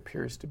us in what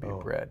appears to be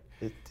bread.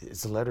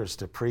 It's letters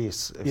to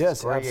priests.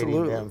 Yes,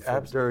 absolutely. Them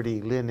from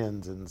dirty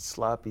linens and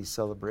sloppy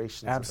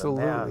celebrations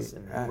absolutely. of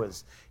the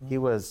Mass. And he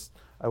was,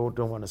 I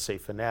don't want to say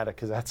fanatic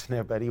because that's in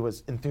there, but he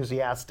was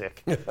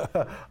enthusiastic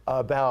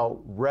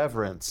about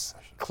reverence,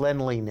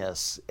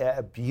 cleanliness,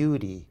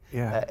 beauty,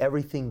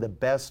 everything the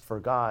best for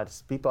God.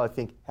 People, I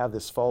think, have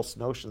this false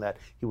notion that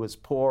he was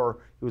poor,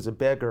 he was a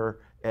beggar,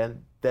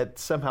 and that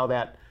somehow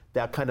that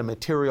kind of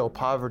material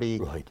poverty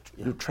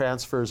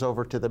transfers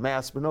over to the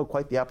Mass, but no,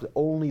 quite the opposite,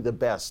 only the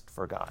best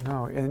for God.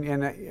 No,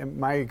 and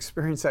my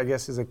experience, I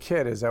guess, as a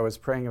kid, as I was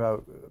praying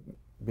about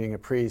being a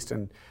priest,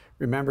 and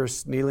remember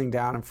kneeling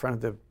down in front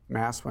of the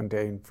Mass one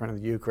day, in front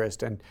of the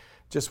Eucharist, and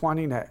just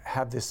wanting to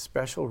have this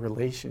special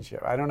relationship.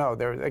 I don't know,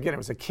 again, it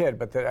was a kid,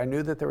 but I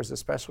knew that there was a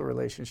special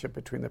relationship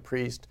between the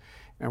priest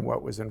and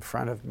what was in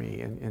front of me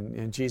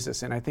in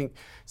Jesus. And I think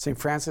St.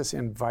 Francis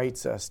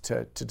invites us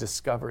to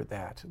discover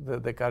that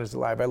God is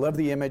alive. I love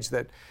the image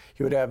that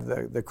he would have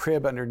the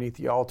crib underneath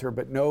the altar,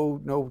 but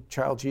no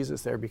child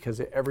Jesus there,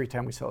 because every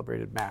time we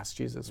celebrated Mass,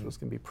 Jesus was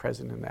going to be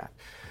present in that.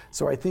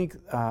 So I think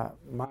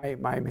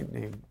my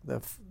name,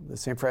 the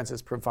St.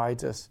 Francis,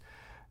 provides us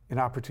an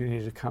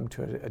opportunity to come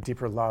to a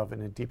deeper love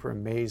and a deeper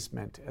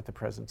amazement at the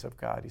presence of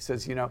God. He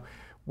says,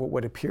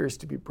 what appears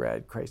to be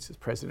bread, Christ is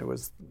present. It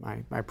was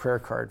my prayer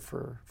card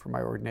for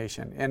my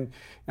ordination. And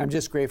I'm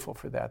just grateful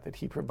for that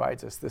he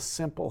provides us this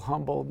simple,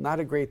 humble, not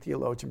a great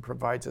theologian,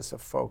 provides us a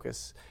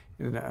focus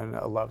and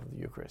a love of the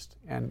Eucharist.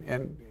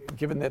 And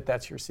given that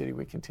that's your city,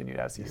 we continue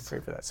to ask you to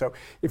pray for that. So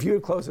if you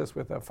would close us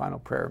with a final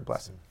prayer and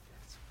blessing.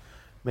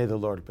 May the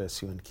Lord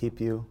bless you and keep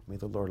you. May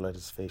the Lord let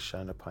his face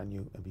shine upon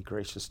you and be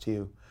gracious to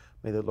you.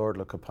 May the Lord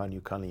look upon you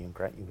kindly and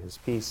grant you his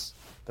peace,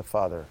 the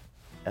Father,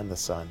 and the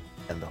Son,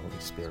 and the Holy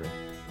Spirit.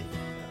 Amen.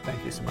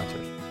 Thank you so much.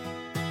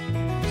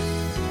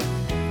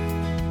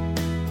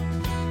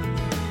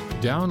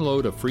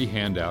 Download a free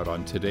handout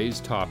on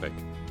today's topic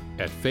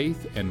at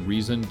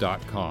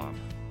faithandreason.com,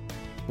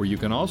 where you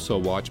can also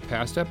watch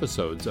past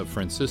episodes of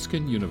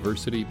Franciscan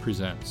University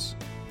Presents.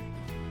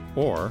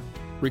 Or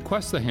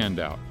request the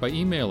handout by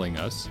emailing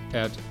us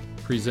at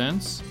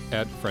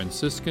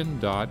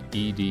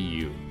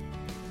presents@franciscan.edu.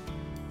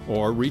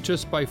 Or reach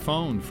us by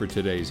phone for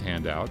today's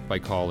handout by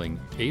calling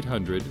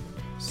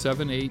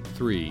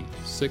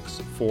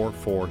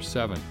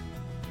 800-783-6447.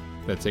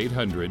 That's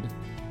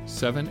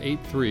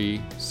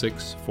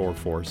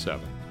 800-783-6447.